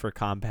thirst for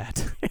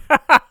combat.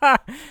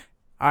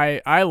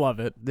 I love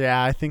it.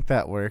 Yeah, I think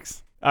that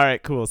works. All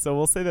right, cool. So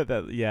we'll say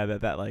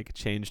that like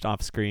changed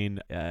off screen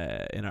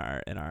in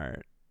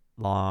our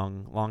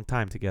long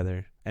time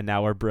together, and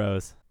now we're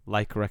bros.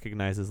 Like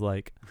recognizes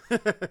like.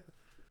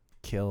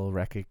 Kill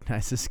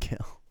recognizes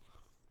kill.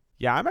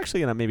 Yeah, I'm actually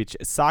gonna maybe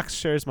Socks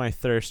shares my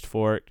thirst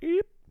for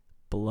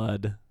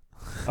blood.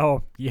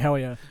 Oh, yeah, hell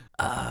yeah.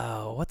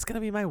 What's gonna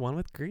be my one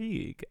with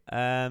Grieg?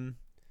 What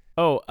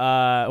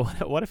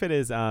if it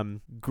is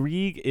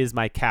Grieg is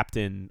my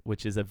captain,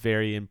 which is a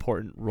very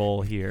important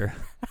role here.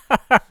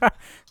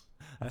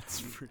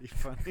 That's pretty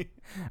funny.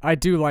 I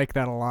do like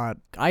that a lot.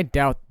 I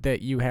doubt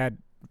that you had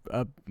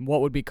what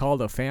would be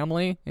called a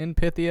family in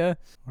Pythia,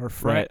 or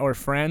Right. or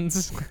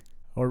friends,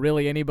 or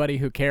really anybody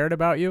who cared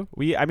about you.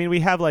 We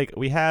have like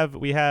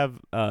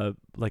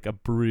a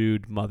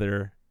brood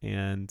mother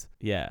and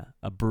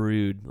a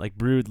brood like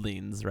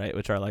broodlings, right,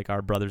 which are like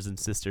our brothers and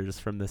sisters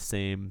from the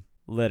same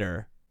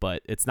litter,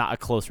 but it's not a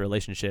close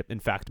relationship. In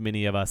fact,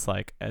 many of us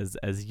like as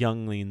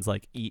younglings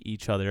like eat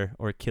each other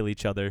or kill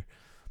each other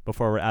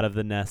before we're out of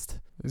the nest.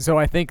 So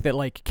I think that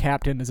like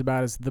captain is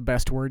about as the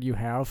best word you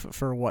have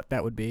for what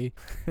that would be.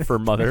 For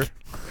mother.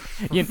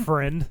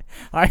 Friend.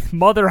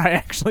 Mother I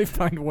actually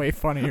find way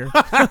funnier.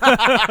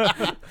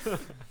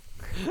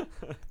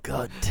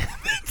 God damn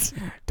it.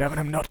 Devin,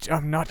 I'm not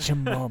your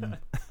mum.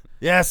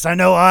 Yes, I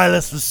know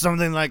Eyeless was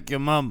something like your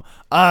mum.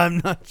 I'm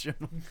not your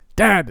mum.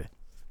 Dad.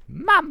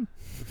 Mum.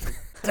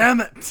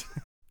 Damn it.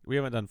 We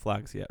haven't done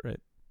flags yet, right?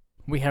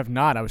 We have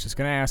not. I was just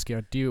gonna ask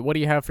you. What do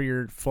you have for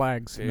your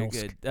flags? Very Nulsk?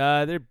 good.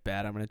 They're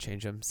bad. I'm gonna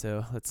change them.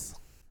 So let's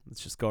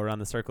just go around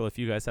the circle. If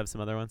you guys have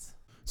some other ones.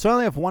 So I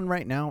only have one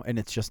right now, and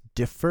it's just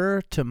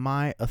defer to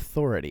my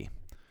authority.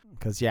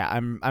 Because, yeah,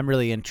 I'm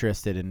really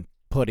interested in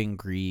putting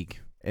Grieg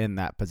in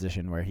that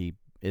position where he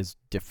is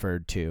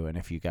deferred to, and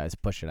if you guys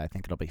push it, I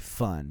think it'll be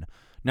fun.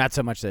 Not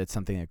so much that it's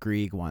something that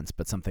Grieg wants,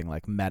 but something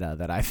like meta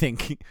that I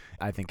think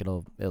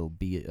it'll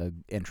be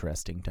an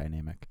interesting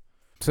dynamic.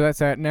 So that's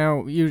that.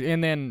 Now,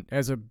 and then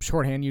as a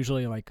shorthand,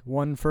 usually like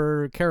one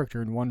for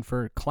character and one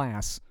for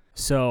class.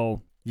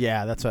 So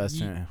Yeah, that's what I was Ye-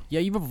 saying. yeah,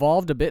 you've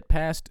evolved a bit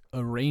past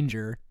a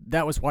ranger.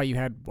 That was why you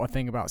had a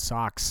thing about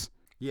socks,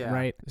 Yeah.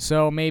 right?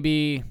 So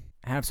maybe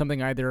have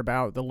something either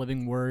about the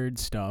living word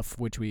stuff,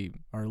 which we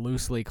are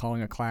loosely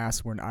calling a class,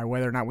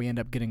 whether or not we end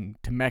up getting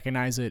to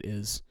mechanize it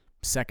is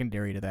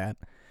secondary to that.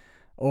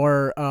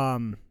 Or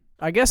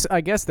I guess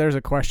there's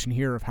a question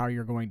here of how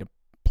you're going to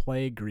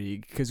play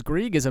Grieg, because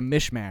Grieg is a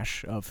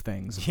mishmash of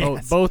things,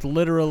 Yes. both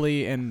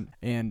literally and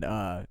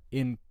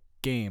in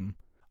game.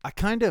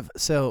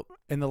 So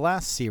in the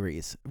last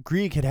series,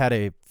 Grieg had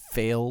a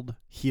failed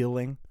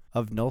healing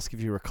of Nulsk.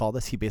 If you recall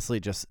this, he basically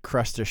just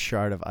crushed a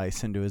shard of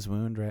ice into his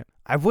wound, right?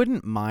 I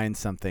wouldn't mind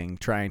something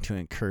trying to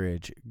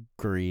encourage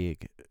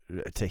Grieg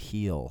to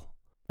heal,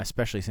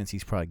 especially since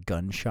he's probably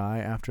gun shy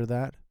after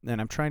that.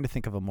 And I'm trying to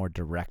think of a more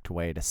direct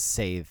way to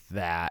say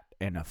that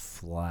in a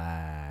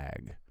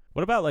flag.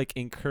 What about like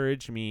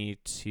encourage me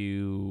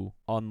to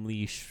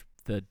unleash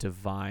the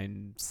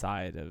divine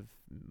side of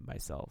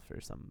myself or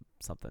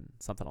something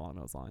along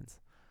those lines?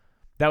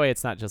 That way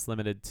it's not just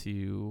limited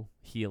to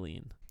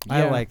healing.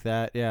 I Yeah. like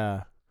that,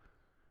 yeah.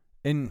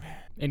 And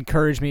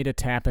Encourage me to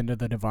tap into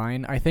the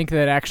divine. I think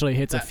that actually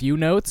hits a few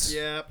notes,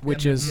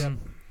 which is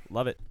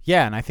Love it.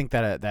 yeah, and I think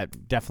that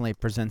that definitely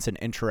presents an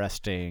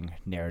interesting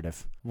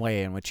narrative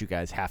way in which you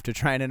guys have to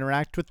try and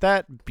interact with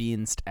that.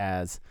 Beanst,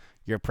 as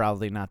you're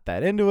probably not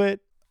that into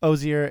it,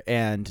 Ozier,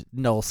 and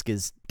Nulsk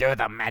is Do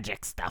the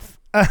magic stuff.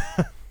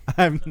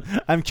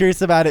 I'm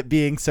curious about it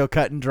being so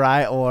cut and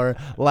dry, or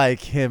like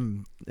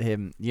him,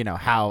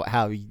 how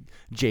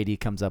JD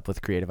comes up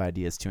with creative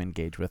ideas to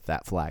engage with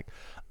that flag.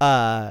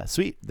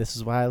 Sweet. This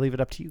is why I leave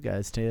it up to you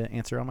guys to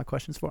answer all my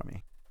questions for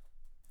me.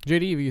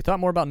 JD, have you thought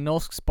more about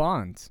Nulsk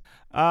spawns?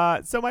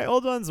 So my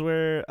old ones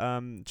were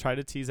try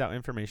to tease out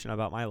information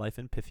about my life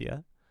in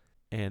Pythia,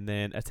 and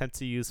then attempt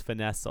to use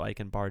finesse so I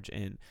can barge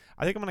in.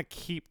 I think I'm going to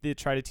keep the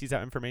try to tease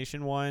out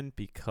information one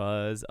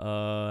because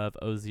of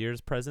Ozier's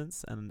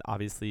presence, and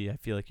obviously I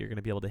feel like you're going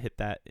to be able to hit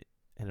that,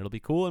 and it'll be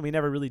cool, and we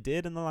never really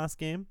did in the last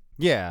game.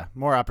 Yeah,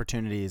 more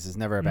opportunities is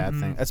never a bad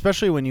thing, Mhm.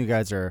 especially when you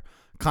guys are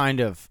kind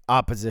of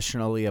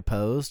oppositionally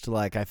opposed.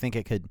 Like, I think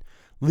it could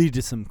lead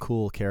to some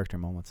cool character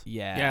moments.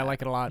 Yeah, I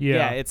like it a lot.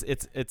 Yeah. It's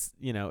it's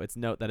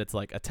note that it's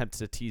like attempt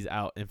to tease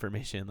out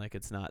information, like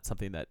it's not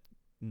something that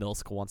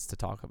Nulsk wants to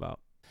talk about.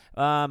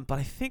 But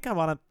I think I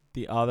wanted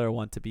the other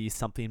one to be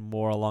something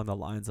more along the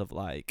lines of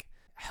like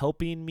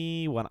helping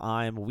me when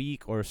I'm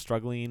weak or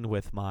struggling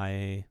with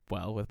my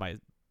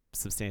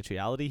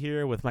substantiality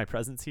here, with my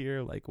presence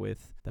here, like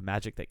with the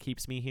magic that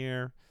keeps me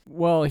here.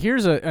 Well,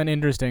 here's an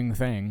interesting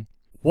thing.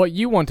 What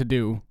you want to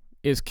do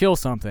is kill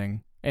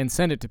something and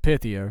send it to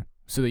Pythia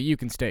so that you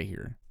can stay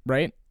here,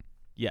 right?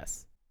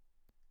 Yes.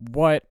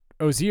 What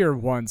Ozier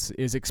wants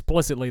is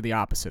explicitly the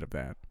opposite of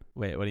that.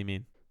 Wait, what do you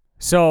mean?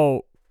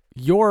 So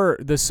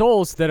the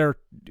souls that are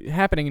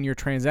happening in your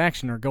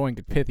transaction are going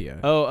to Pythia,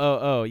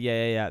 Oh,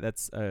 yeah.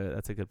 That's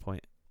a good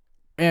point.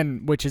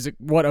 and which is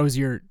what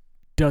Ozier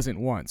doesn't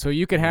want. So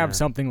you could have Yeah.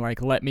 something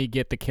like "Let me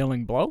get the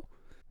killing blow,"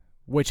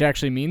 which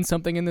actually means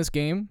something in this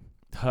game.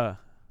 Huh.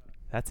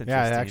 That's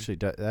Yeah, interesting.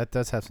 it actually that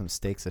does have some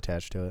stakes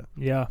attached to it.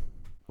 Yeah.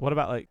 What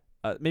about like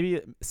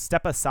maybe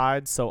step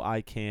aside so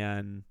I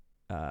can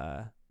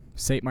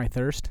Sate my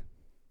thirst.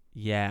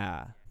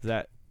 yeah. Is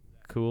that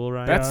cool,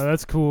 Ryan?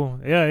 That's cool.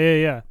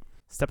 Yeah.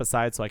 Step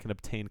aside so I can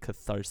obtain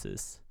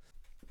catharsis.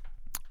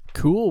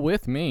 Cool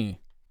with me.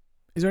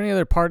 Is there any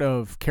other part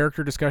of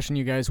character discussion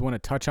you guys want to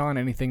touch on?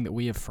 Anything that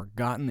we have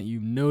forgotten that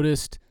you've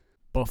noticed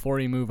before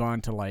we move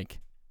on to like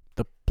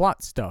the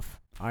plot stuff?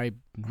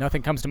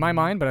 Nothing comes to my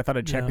mind, but I thought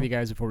I'd check No. with you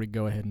guys before we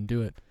go ahead and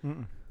do it.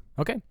 Mm-mm.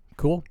 Okay,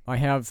 cool. I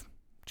have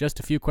just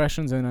a few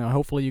questions, and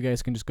hopefully you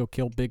guys can just go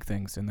kill big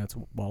things, and that's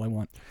all I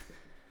want.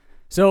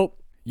 So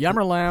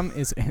Yamerlam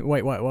is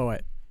wait.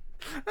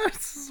 I was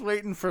just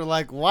waiting for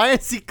why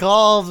is he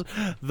called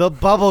the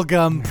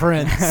Bubblegum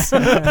Prince?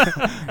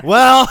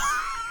 Well,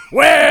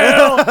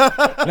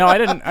 No, I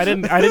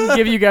didn't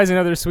give you guys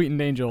another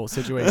sweetened angel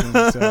situation.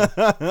 So.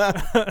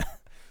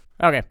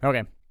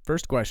 Okay.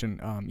 First question.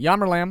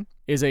 Yamerlam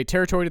is a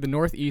territory to the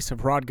northeast of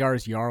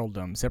Hrodgar's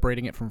Jarldom,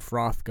 separating it from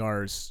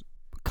Hrothgar's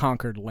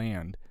conquered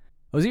land.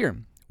 Ozier,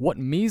 what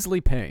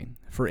measly pay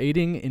for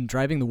aiding in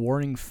driving the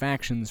warring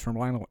factions from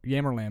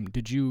Yamerlam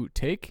did you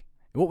take?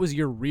 What was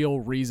your real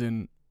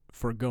reason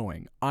for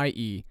going?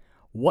 I.e.,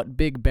 what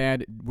big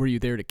bad were you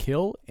there to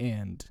kill,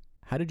 and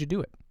how did you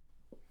do it?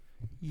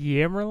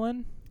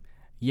 Yamerlin?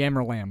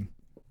 Yamerlam.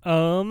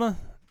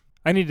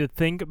 I need to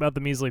think about the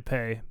measly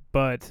pay,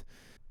 but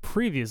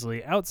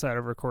previously, outside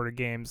of recorded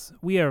games,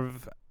 we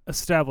have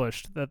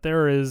established that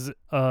there is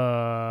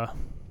a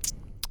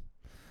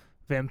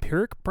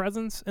vampiric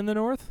presence in the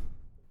north.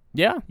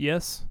 Yeah.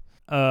 Yes.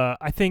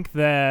 I think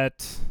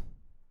that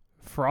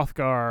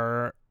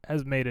Hrothgar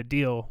has made a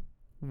deal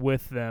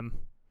with them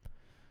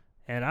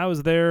And I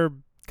was there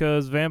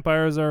because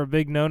vampires are a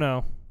big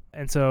no-no.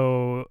 And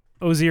so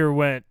Ozier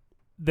went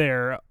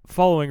there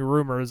following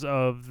rumors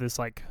of this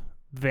like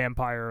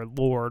vampire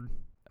lord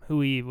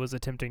who he was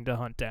attempting to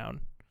hunt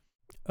down.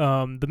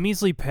 The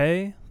measly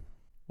pay,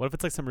 What if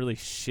it's like some really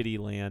shitty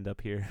land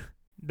up here?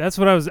 that's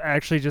what I was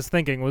actually just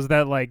thinking, was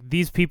that like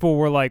these people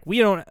were like, we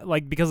don't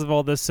like, because of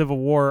all this civil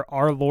war,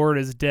 our lord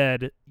is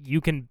dead,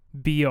 you can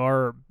be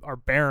our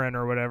baron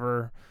or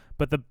whatever,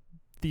 but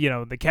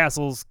the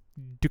castle's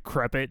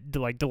decrepit,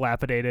 like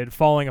dilapidated,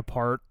 falling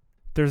apart.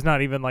 There's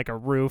not even like a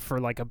roof or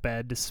like a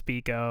bed to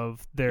speak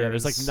of.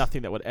 There's like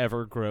nothing that would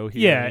ever grow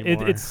here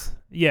anymore.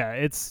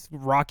 It's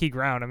rocky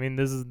ground. I mean,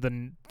 this is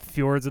the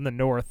fjords in the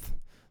north.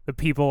 The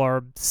people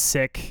are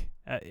sick.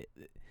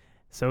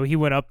 So he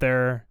went up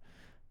there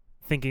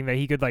thinking that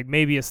he could like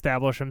maybe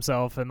establish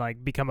himself and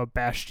like become a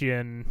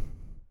bastion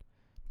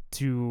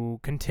to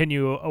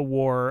continue a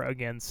war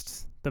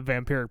against the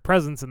vampiric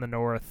presence in the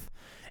north.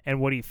 And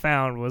what he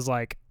found was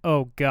like,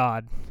 oh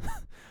God,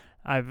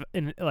 I've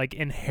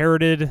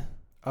inherited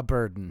A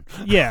burden.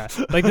 Yeah,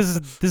 like this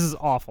is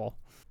awful.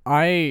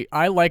 I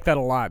like that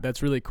a lot.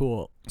 That's really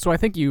cool. So I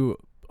think you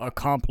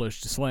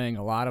accomplished slaying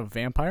a lot of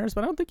vampires,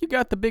 but I don't think you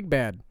got the big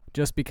bad.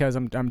 Just because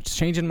I'm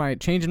changing my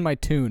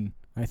tune.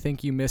 I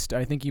think you missed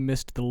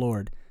the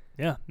Lord.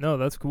 Yeah, no,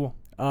 that's cool.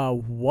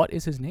 What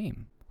is his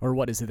name, or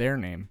what is their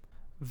name?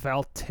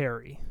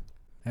 Valtteri.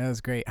 That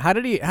was great. How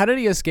did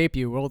he escape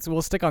you?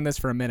 We'll stick on this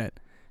for a minute,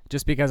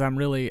 just because I'm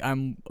really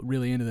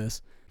into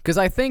this. Because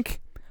I think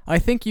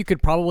you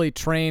could probably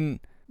train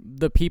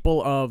the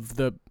people of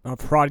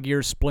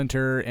Hrodgeir,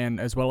 Splinter, and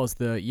as well as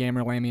the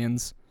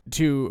Yammerlamians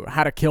to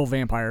how to kill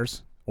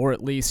vampires, or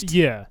at least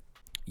Yeah.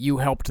 you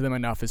helped them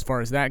enough as far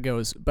as that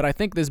goes. But I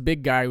think this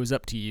big guy was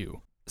up to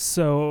you.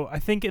 So I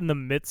think in the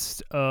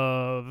midst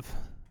of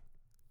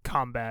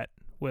combat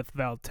with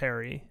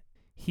Valtteri,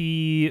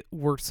 he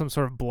worked some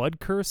sort of blood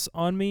curse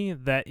on me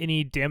that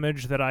any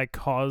damage that I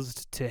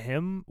caused to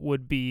him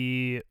would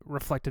be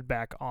reflected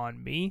back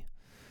on me.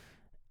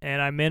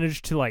 And I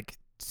managed to like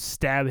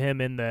stab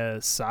him in the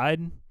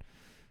side,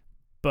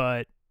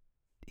 but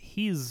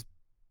he's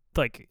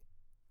like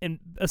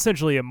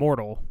essentially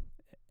immortal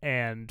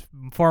and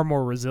far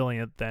more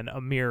resilient than a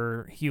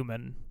mere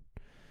human.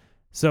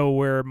 So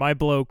where my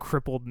blow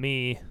crippled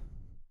me,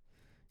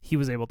 he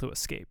was able to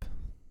escape.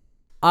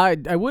 I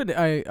would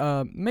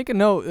make a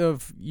note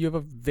of you have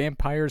a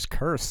vampire's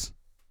curse.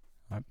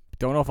 I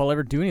don't know if I'll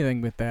ever do anything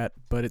with that,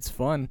 but it's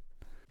fun.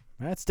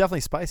 That's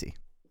definitely spicy.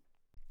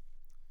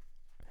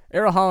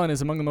 Arahalan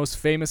is among the most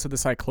famous of the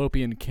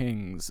Cyclopean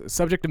kings.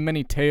 Subject of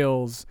many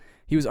tales,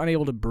 he was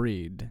unable to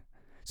breed.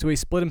 So he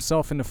split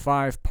himself into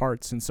 5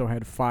 parts and so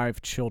had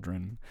 5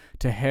 children.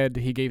 To head,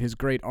 he gave his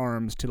great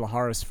arms, to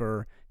Laharis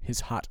for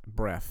his hot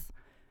breath.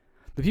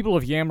 The people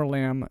of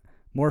Yammerlam,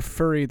 more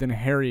furry than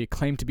hairy,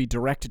 claim to be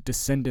direct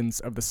descendants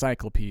of the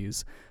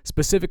Cyclopes.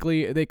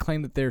 Specifically, they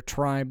claim that their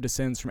tribe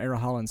descends from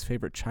Arahalan's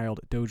favorite child,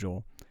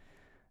 Dojul.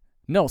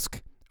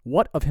 Nulsk,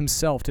 what of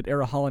himself did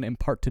Arahalan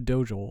impart to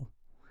Dojul?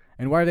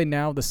 And why are they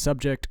now the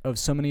subject of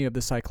so many of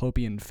the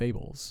Cyclopean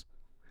fables?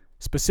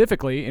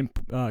 Specifically,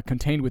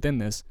 contained within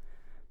this,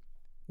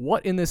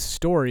 what in this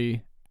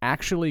story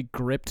actually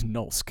gripped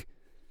Nulsk?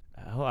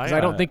 Oh, I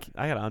don't think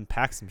I gotta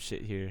unpack some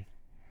shit here.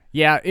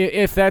 Yeah,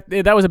 if that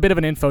was a bit of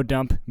an info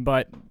dump,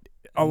 but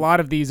a lot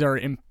of these are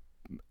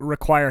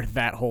require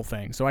that whole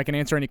thing, so I can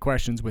answer any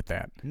questions with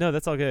that. No,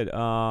 that's all good.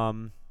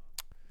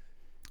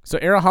 So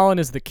Arahalan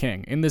is the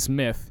king in this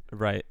myth.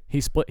 Right.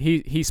 He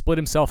split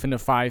himself into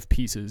 5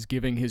 pieces,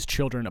 giving his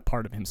children a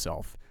part of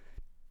himself.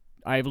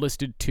 I've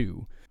listed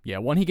 2. Yeah,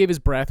 one he gave his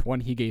breath,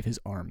 one he gave his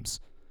arms.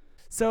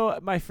 So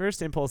my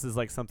first impulse is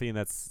like something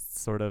that's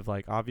sort of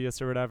like obvious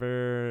or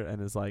whatever,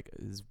 and is like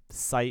his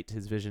sight,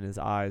 his vision, his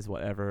eyes,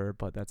 whatever,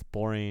 but that's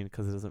boring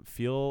because it doesn't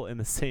feel in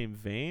the same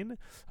vein.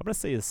 I'm gonna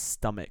say his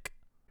stomach.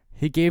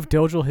 He gave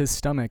Dojul his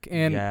stomach,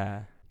 and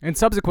yeah. And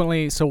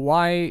subsequently, so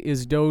why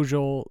is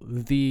Dojul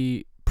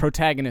the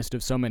protagonist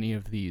of so many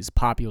of these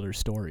popular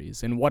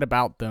stories, and what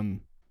about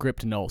them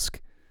gripped Nulsk?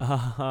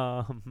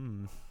 I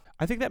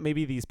think that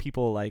maybe these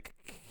people like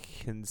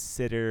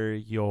consider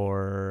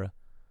your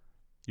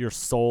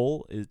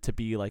soul is to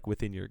be like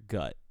within your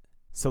gut.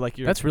 So like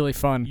that's really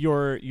fun.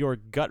 Your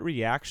gut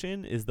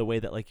reaction is the way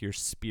that like your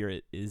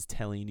spirit is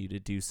telling you to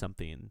do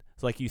something.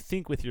 So like you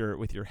think with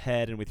your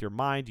head and with your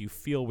mind, you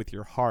feel with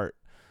your heart,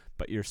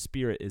 but your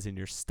spirit is in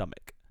your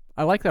stomach.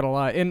 I like that a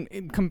lot.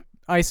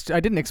 I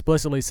didn't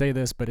explicitly say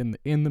this, but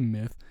in the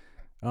myth,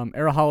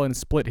 Arahalan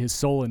split his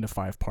soul into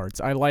 5 parts.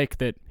 I like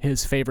that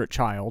his favorite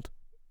child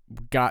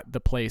got the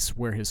place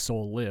where his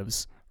soul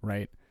lives,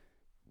 right?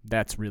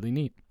 That's really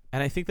neat.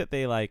 And I think that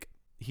they like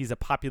he's a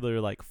popular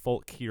like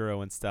folk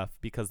hero and stuff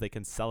because they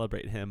can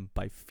celebrate him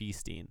by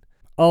feasting.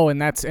 Oh, and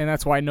that's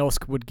why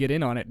Nulsk would get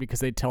in on it,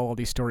 because they'd tell all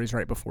these stories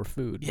right before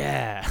food.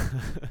 Yeah.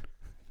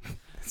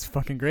 It's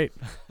fucking great.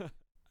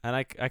 And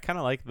I kind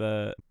of like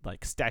the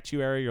like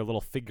statuary or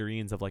little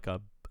figurines of like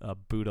a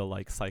Buddha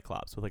like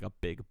Cyclops with like a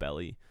big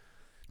belly.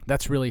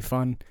 That's really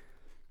fun.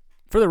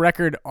 For the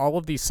record, all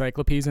of these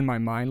Cyclopes in my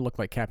mind look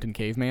like Captain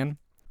Caveman.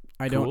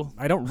 I Cool.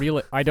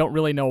 don't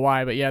really know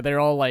why, but yeah, they're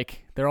all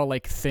like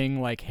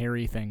thing like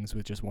hairy things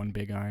with just one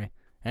big eye.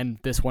 And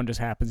this one just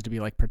happens to be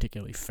like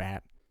particularly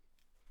fat.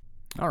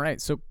 All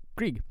right, so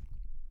Krieg.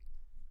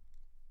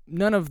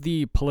 None of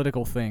the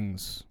political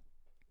things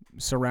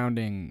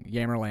surrounding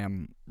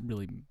Yammerland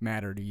really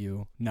matter to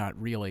you. Not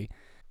really.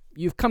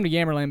 You've come to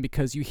Yammerland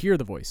because you hear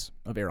the voice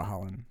of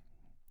Arahallan,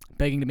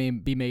 begging to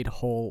be made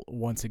whole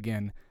once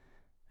again,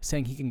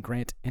 saying he can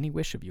grant any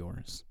wish of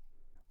yours.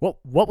 What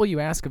will you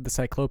ask of the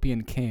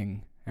Cyclopean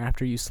king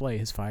after you slay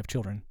his 5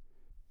 children?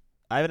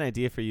 I have an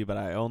idea for you, but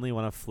I only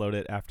want to float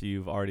it after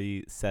you've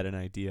already said an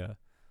idea.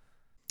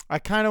 I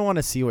kind of want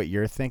to see what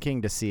you're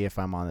thinking to see if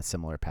I'm on a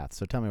similar path.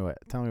 So tell me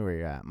where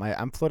you're at.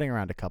 I'm floating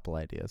around a couple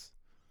ideas.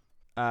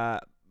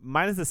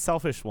 Mine is a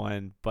selfish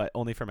one, but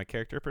only from a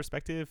character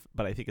perspective.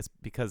 But I think it's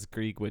because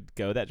Grieg would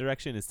go that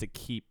direction, is to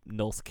keep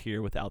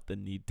Nulskir without the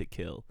need to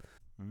kill.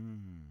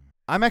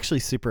 I'm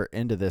actually super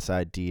into this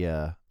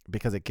idea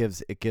because it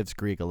gives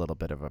Grieg a little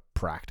bit of a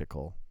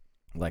practical,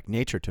 like,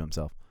 nature to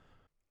himself.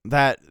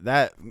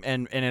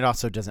 And it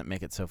also doesn't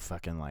make it so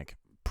fucking like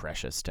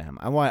precious to him.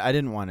 I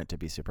didn't want it to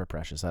be super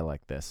precious. I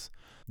like this.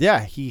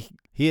 Yeah, he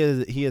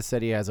has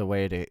said he has a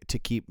way to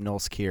keep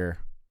Nulskir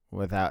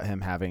without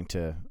him having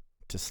to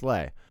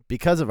slay,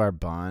 because of our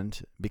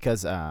bond,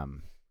 because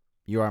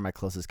you are my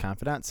closest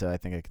confidant, so I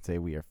think I could say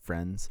we are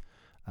friends.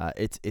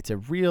 It's a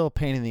real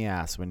pain in the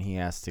ass when he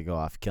has to go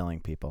off killing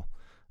people,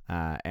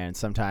 and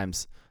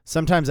sometimes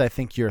I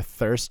think your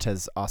thirst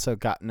has also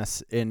gotten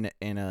us in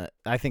a.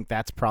 I think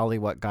that's probably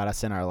what got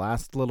us in our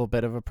last little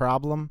bit of a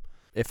problem.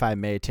 If I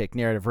may take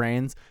narrative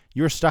reins,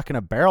 you were stuck in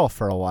a barrel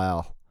for a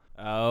while.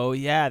 Oh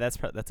yeah, that's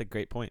a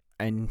great point.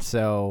 And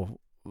so,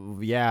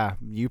 yeah,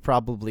 you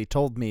probably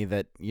told me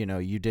that,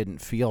 you didn't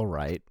feel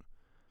right.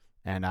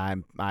 And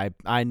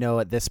I know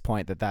at this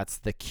point that that's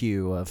the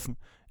cue of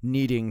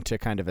needing to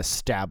kind of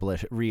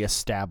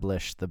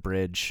reestablish the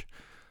bridge.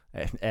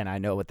 And I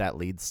know what that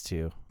leads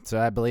to.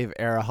 So I believe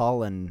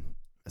Arahallan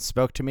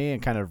spoke to me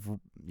and kind of,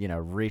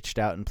 reached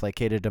out and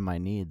placated to my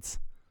needs.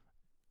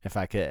 If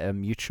I could,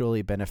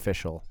 mutually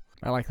beneficial.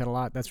 I like that a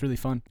lot. That's really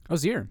fun.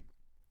 Ozir.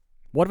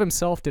 What of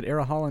himself did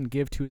Arahallan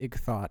give to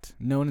Igthot,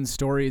 known in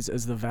stories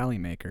as the Valley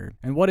Maker?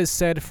 And what is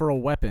said for a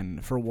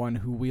weapon for one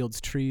who wields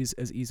trees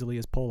as easily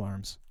as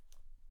polearms?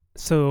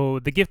 So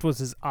the gift was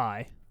his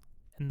eye.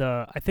 And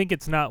I think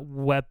it's not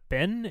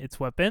weapon,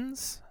 it's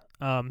weapons.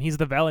 He's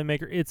the Valley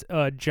Maker. It's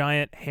a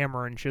giant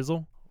hammer and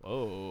chisel.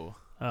 Whoa.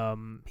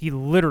 He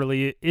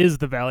literally is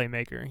the Valley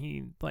Maker.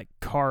 He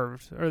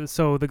carved, or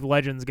so the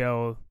legends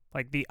go.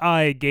 The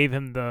eye gave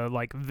him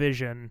the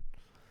vision,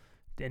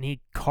 and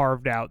he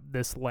carved out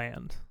this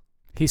land.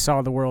 He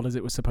saw the world as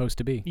it was supposed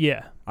to be.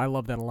 Yeah. I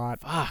love that a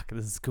lot. Fuck,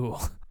 this is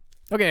cool.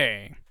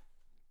 Okay.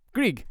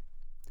 Grieg.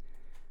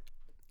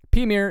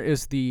 Pimir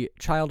is the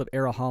child of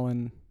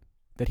Arahallan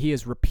that he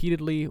has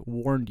repeatedly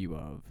warned you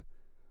of.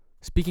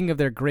 Speaking of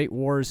their great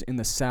wars in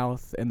the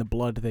south and the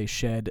blood they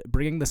shed,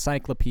 bringing the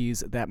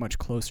Cyclopes that much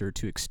closer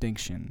to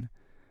extinction.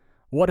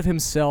 What of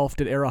himself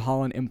did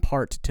Arahallan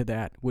impart to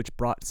that which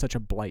brought such a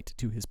blight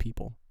to his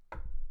people?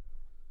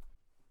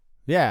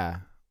 Yeah.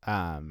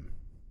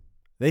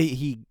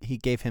 He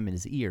gave him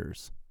his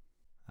ears,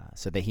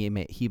 so that he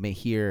may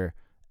hear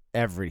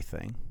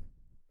everything.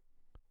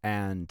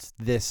 And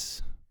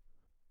this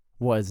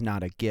was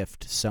not a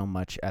gift so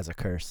much as a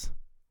curse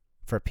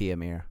for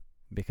Pimir,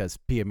 because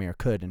Pimir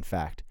could, in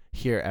fact,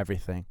 hear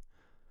everything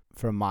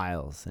for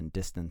miles and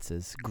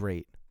distances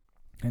great.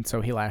 And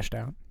so he lashed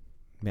out.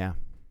 Yeah.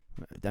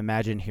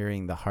 Imagine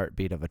hearing the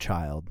heartbeat of a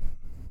child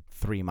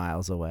 3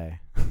 miles away.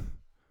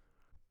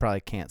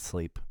 Probably can't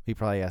sleep. He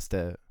probably has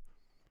to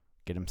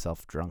get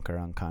himself drunk or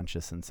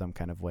unconscious in some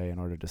kind of way in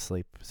order to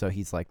sleep. So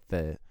he's like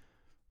he's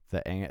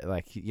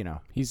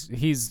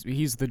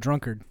the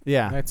drunkard.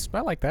 Yeah.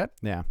 I like that.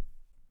 Yeah.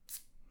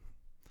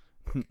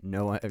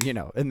 No,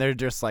 and they're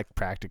just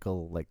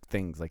practical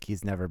things,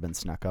 he's never been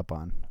snuck up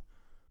on.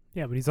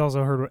 Yeah, but he's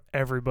also heard what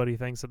everybody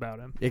thinks about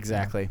him.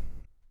 Exactly.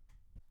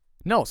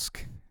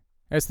 Nulsk.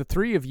 As the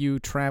 3 of you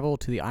travel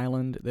to the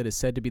island that is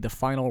said to be the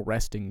final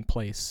resting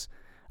place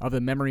of the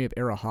memory of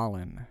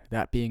Arahallan,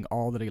 that being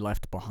all that he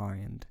left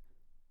behind,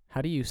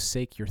 how do you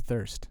sate your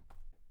thirst?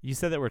 You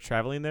said that we're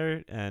traveling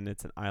there, and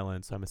it's an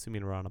island, so I'm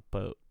assuming we're on a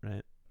boat,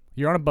 right?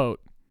 You're on a boat.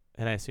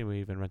 And I assume we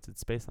even rented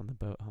space on the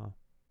boat, huh?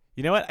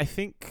 You know what? I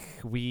think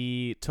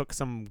we took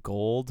some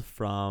gold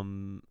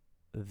from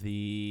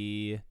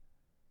that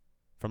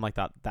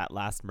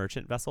last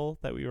merchant vessel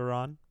that we were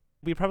on.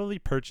 We probably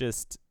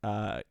purchased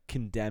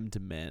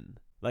condemned men,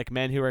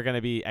 men who are going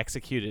to be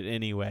executed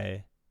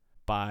anyway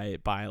by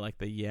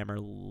the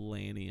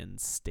Yammerlandian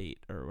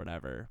state or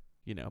whatever,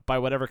 by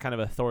whatever kind of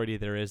authority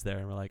there is there.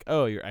 And we're like,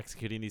 oh, you're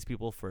executing these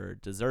people for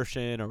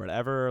desertion or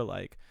whatever.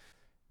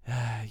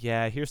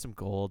 Yeah, here's some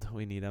gold.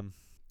 We need them.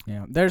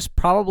 Yeah, there's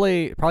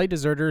probably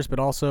deserters, but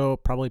also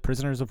probably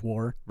prisoners of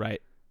war. Right.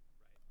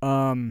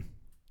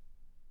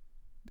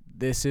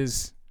 This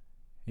is,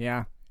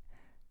 yeah.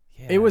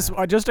 It was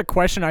just a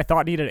question I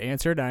thought needed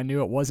answered, and I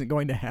knew it wasn't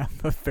going to have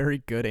a very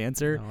good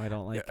answer. No, I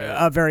don't like it.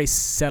 A very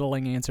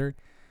settling answer.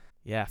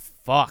 Yeah,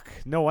 fuck.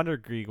 No wonder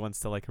Grieg wants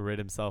to like rid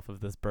himself of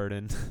this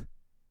burden.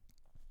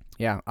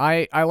 Yeah,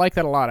 I like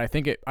that a lot. I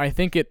think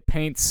it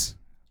paints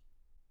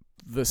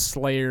the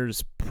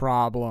Slayer's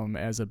problem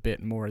as a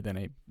bit more than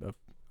a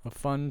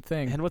fun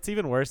thing. And what's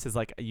even worse is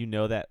like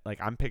that like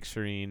I'm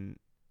picturing,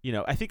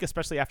 I think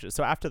especially after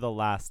the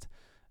last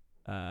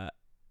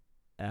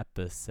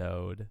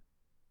episode,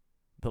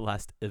 the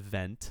last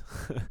event,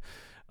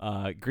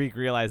 Grieg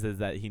realizes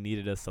that he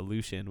needed a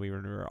solution. We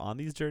were on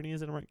these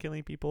journeys and weren't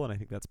killing people, and I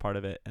think that's part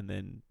of it. And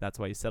then that's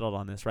why he settled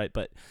on this, right?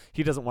 But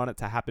he doesn't want it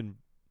to happen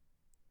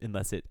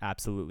unless it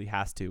absolutely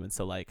has to. And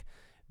so like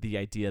the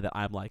idea that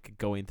I'm like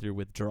going through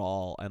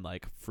withdrawal and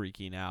like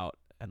freaking out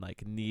and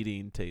like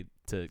needing to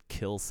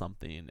kill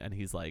something, and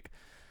he's like,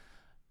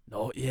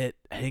 not yet,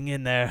 hang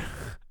in there.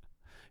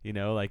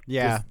 Like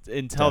Yeah, just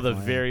until the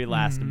definitely. very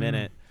last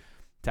minute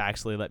to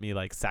actually let me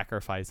like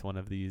sacrifice one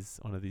of these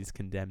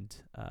condemned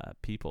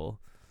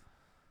people.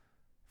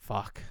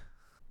 Fuck.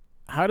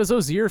 How does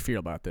Ozier feel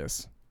about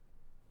this?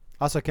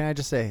 Also, can I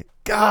just say,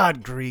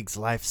 God, Grieg's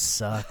life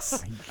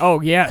sucks.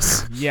 Oh,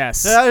 yes.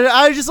 Yes.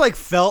 I just like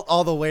felt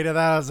all the weight of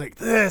that. I was like,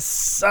 this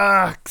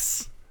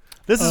sucks.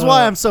 This is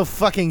why I'm so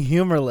fucking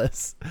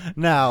humorless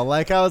now.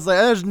 Like, I was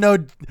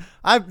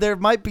like, there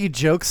might be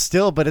jokes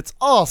still, but it's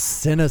all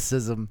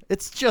cynicism.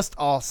 It's just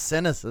all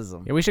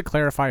cynicism. Yeah, we should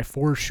clarify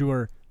for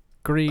sure.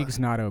 Grieg's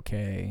not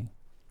okay.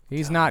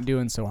 He's not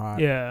doing so hot.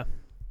 Yeah.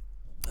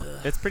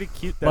 It's pretty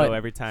cute though. But-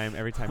 every time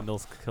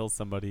Nils kills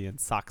somebody and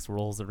Socks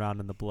rolls around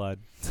in the blood.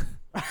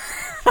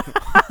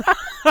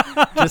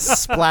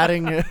 Just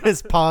splatting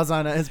his paws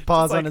on his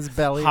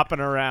belly. Hopping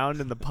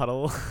around in the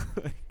puddle.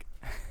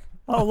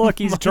 Oh, look,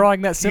 he's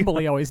drawing that symbol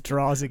he always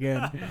draws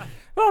again.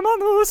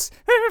 Vamos,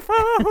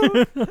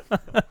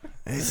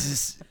 This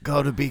is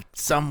going to be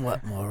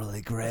somewhat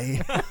morally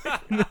gray.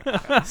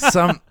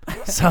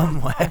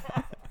 Somewhere.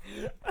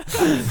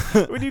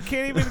 When you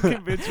can't even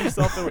convince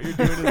yourself that what you're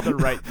doing is the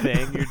right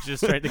thing, you're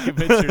just trying to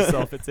convince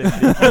yourself it's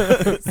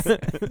ambiguous.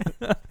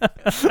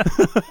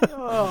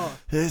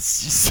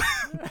 It's just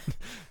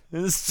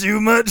it's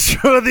too much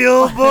for the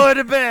old boy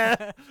to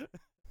bear.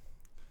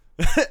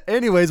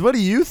 Anyways, what do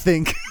you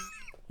think?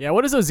 Yeah,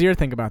 what does Ozier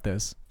think about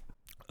this?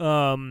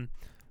 I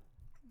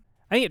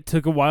think it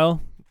took a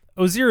while.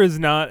 Ozier is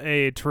not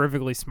a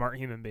terrifically smart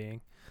human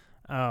being.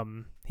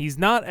 He's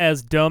not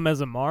as dumb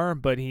as Amar,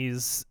 but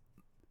he's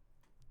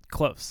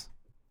close.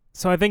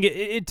 So I think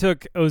it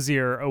took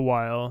Ozier a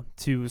while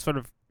to sort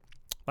of,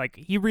 like,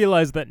 he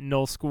realized that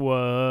Nulsk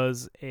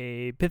was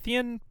a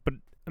Pythian, but,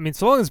 I mean,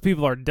 so long as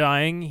people are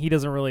dying, he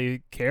doesn't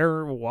really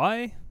care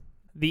why.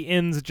 The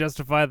ends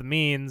justify the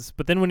means,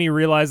 but then when he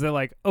realized that,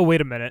 like, oh, wait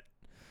a minute,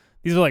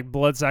 these are like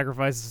blood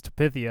sacrifices to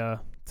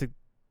Pythia.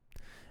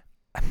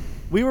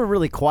 We were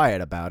really quiet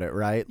about it,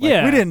 right? Like,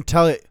 Yeah. We didn't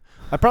tell it.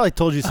 I probably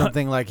told you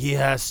something like he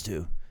has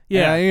to.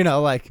 Yeah.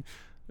 Like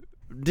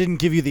didn't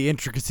give you the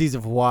intricacies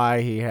of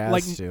why he has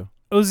Like, to.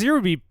 Ozier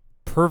would be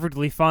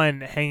perfectly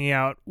fine hanging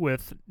out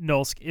with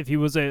Nulsk if he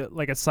was a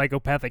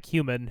psychopathic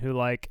human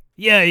who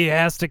he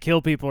has to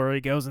kill people or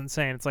he goes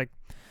insane. It's like,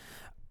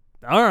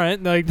 all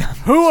right, like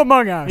Who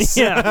among us?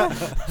 yeah.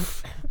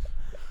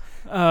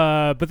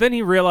 But then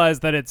he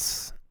realized that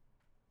it's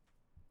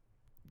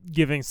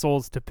giving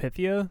souls to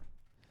Pythia,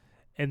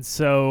 and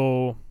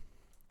so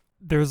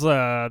there's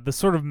the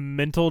sort of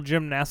mental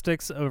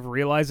gymnastics of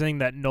realizing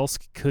that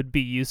Nulsk could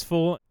be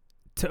useful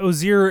to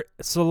Ozier,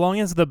 so long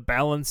as the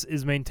balance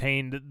is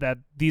maintained that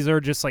these are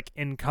just like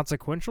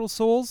inconsequential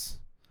souls,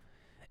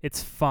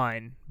 it's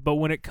fine. But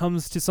when it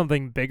comes to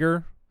something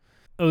bigger,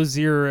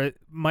 Ozier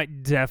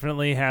might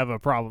definitely have a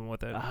problem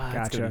with it.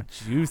 It's gonna be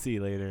juicy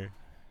later.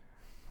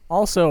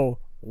 Also,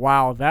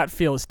 wow, that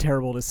feels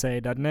terrible to say,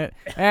 doesn't it?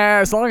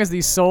 As long as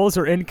these souls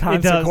are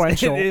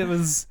inconsequential. It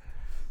was.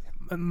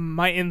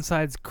 My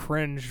insides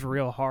cringed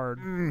real hard.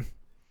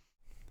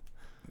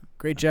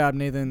 Great job,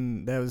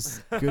 Nathan. That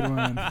was a good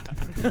one.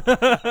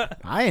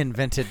 I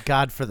invented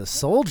God for the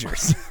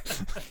soldiers.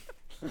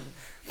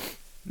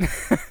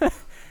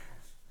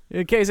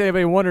 In case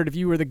anybody wondered if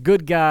you were the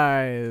good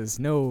guys,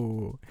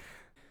 no.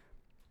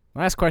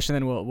 Last question,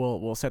 then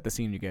we'll set the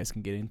scene. You guys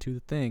can get into the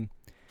thing.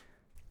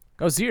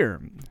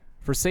 Ozier,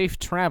 for safe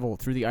travel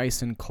through the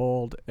ice and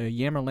cold, a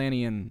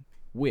Yamerlanian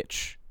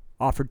witch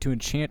offered to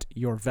enchant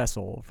your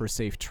vessel for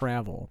safe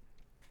travel.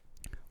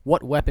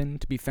 What weapon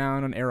to be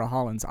found on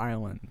Arahalan's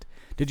island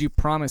did you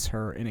promise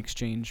her in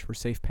exchange for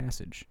safe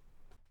passage?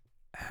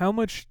 How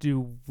much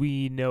do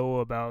we know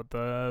about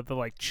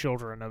the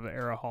children of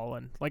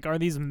Arahalan? Like, are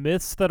these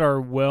myths that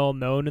are well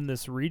known in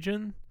this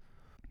region?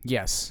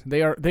 Yes,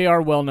 they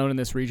are well known in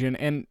this region,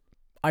 and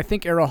I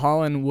think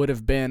Arahalan would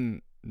have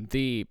been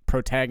the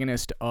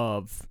protagonist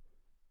of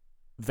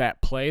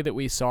that play that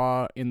we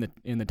saw in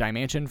the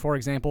Dimension, for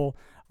example.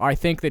 I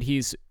think that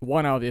he's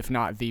one of, if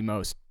not the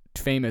most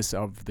famous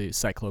of the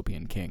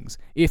Cyclopean kings,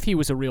 if he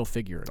was a real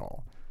figure at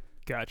all.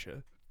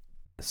 Gotcha.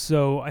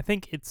 So I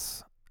think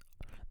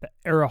that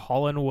Era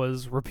Holland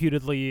was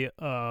reputedly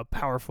a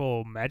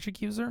powerful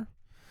magic user,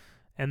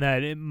 and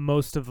that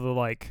most of the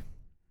like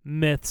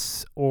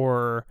myths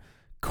or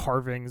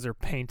carvings or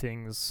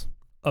paintings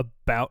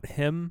about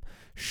him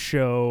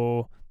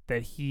show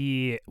that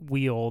he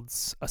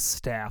wields a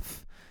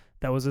staff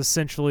that was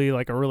essentially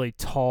like a really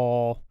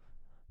tall,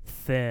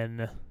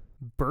 thin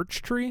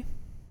birch tree,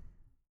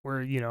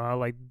 where, you know,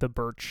 like the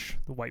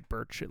white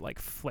birch, it like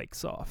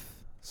flakes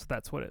off. So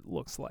that's what it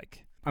looks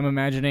like. I'm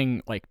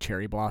imagining like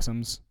cherry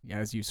blossoms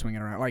as you swing it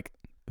around, like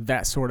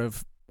that sort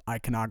of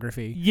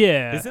iconography.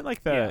 Yeah. Isn't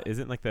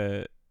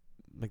the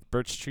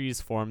birch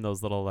trees form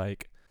those little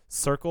like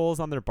circles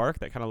on their bark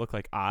that kind of look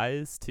like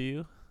eyes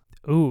too?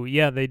 Ooh,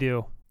 yeah, they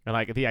do. And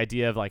like the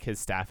idea of like his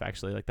staff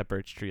actually like the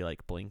birch tree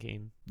like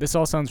blinking. This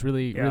all sounds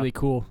really, Yeah. really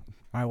cool.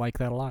 I like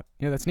that a lot.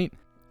 Yeah, that's neat.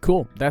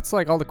 Cool. That's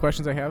like all the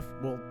questions I have.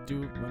 We'll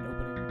do an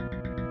opening.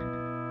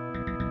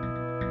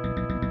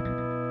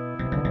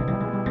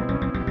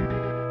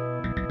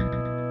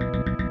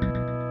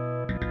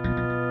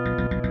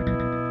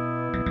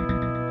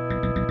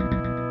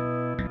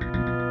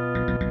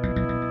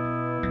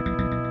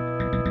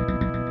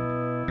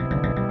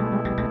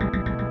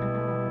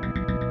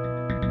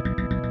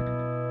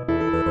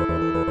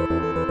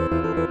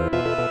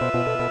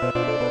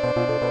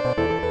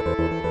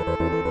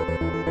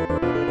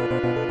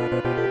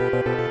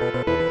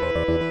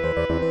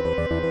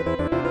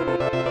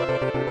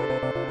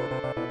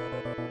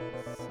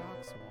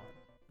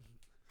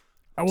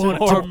 I want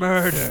More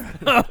murder.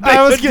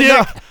 I was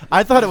gonna.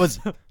 I thought it was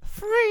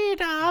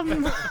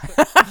freedom.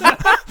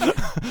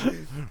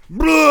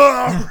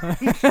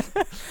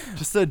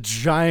 Just a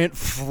giant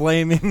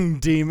flaming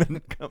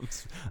demon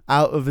comes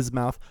out of his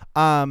mouth.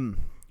 I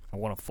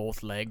want a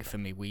fourth leg for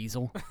me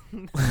weasel.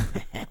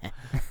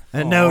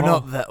 No,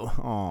 not that.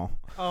 Oh,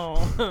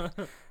 Oh.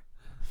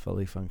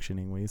 fully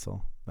functioning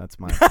weasel. That's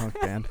my punk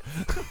band.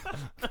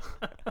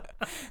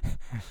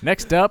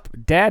 Next up,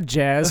 Dad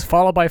Jazz,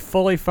 followed by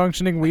Fully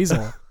Functioning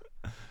Weasel.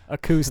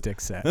 Acoustic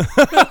set.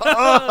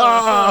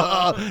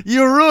 Oh,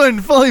 you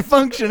ruined fully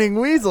functioning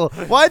weasel.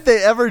 Why'd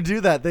they ever do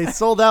that? They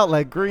sold out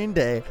like Green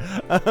Day.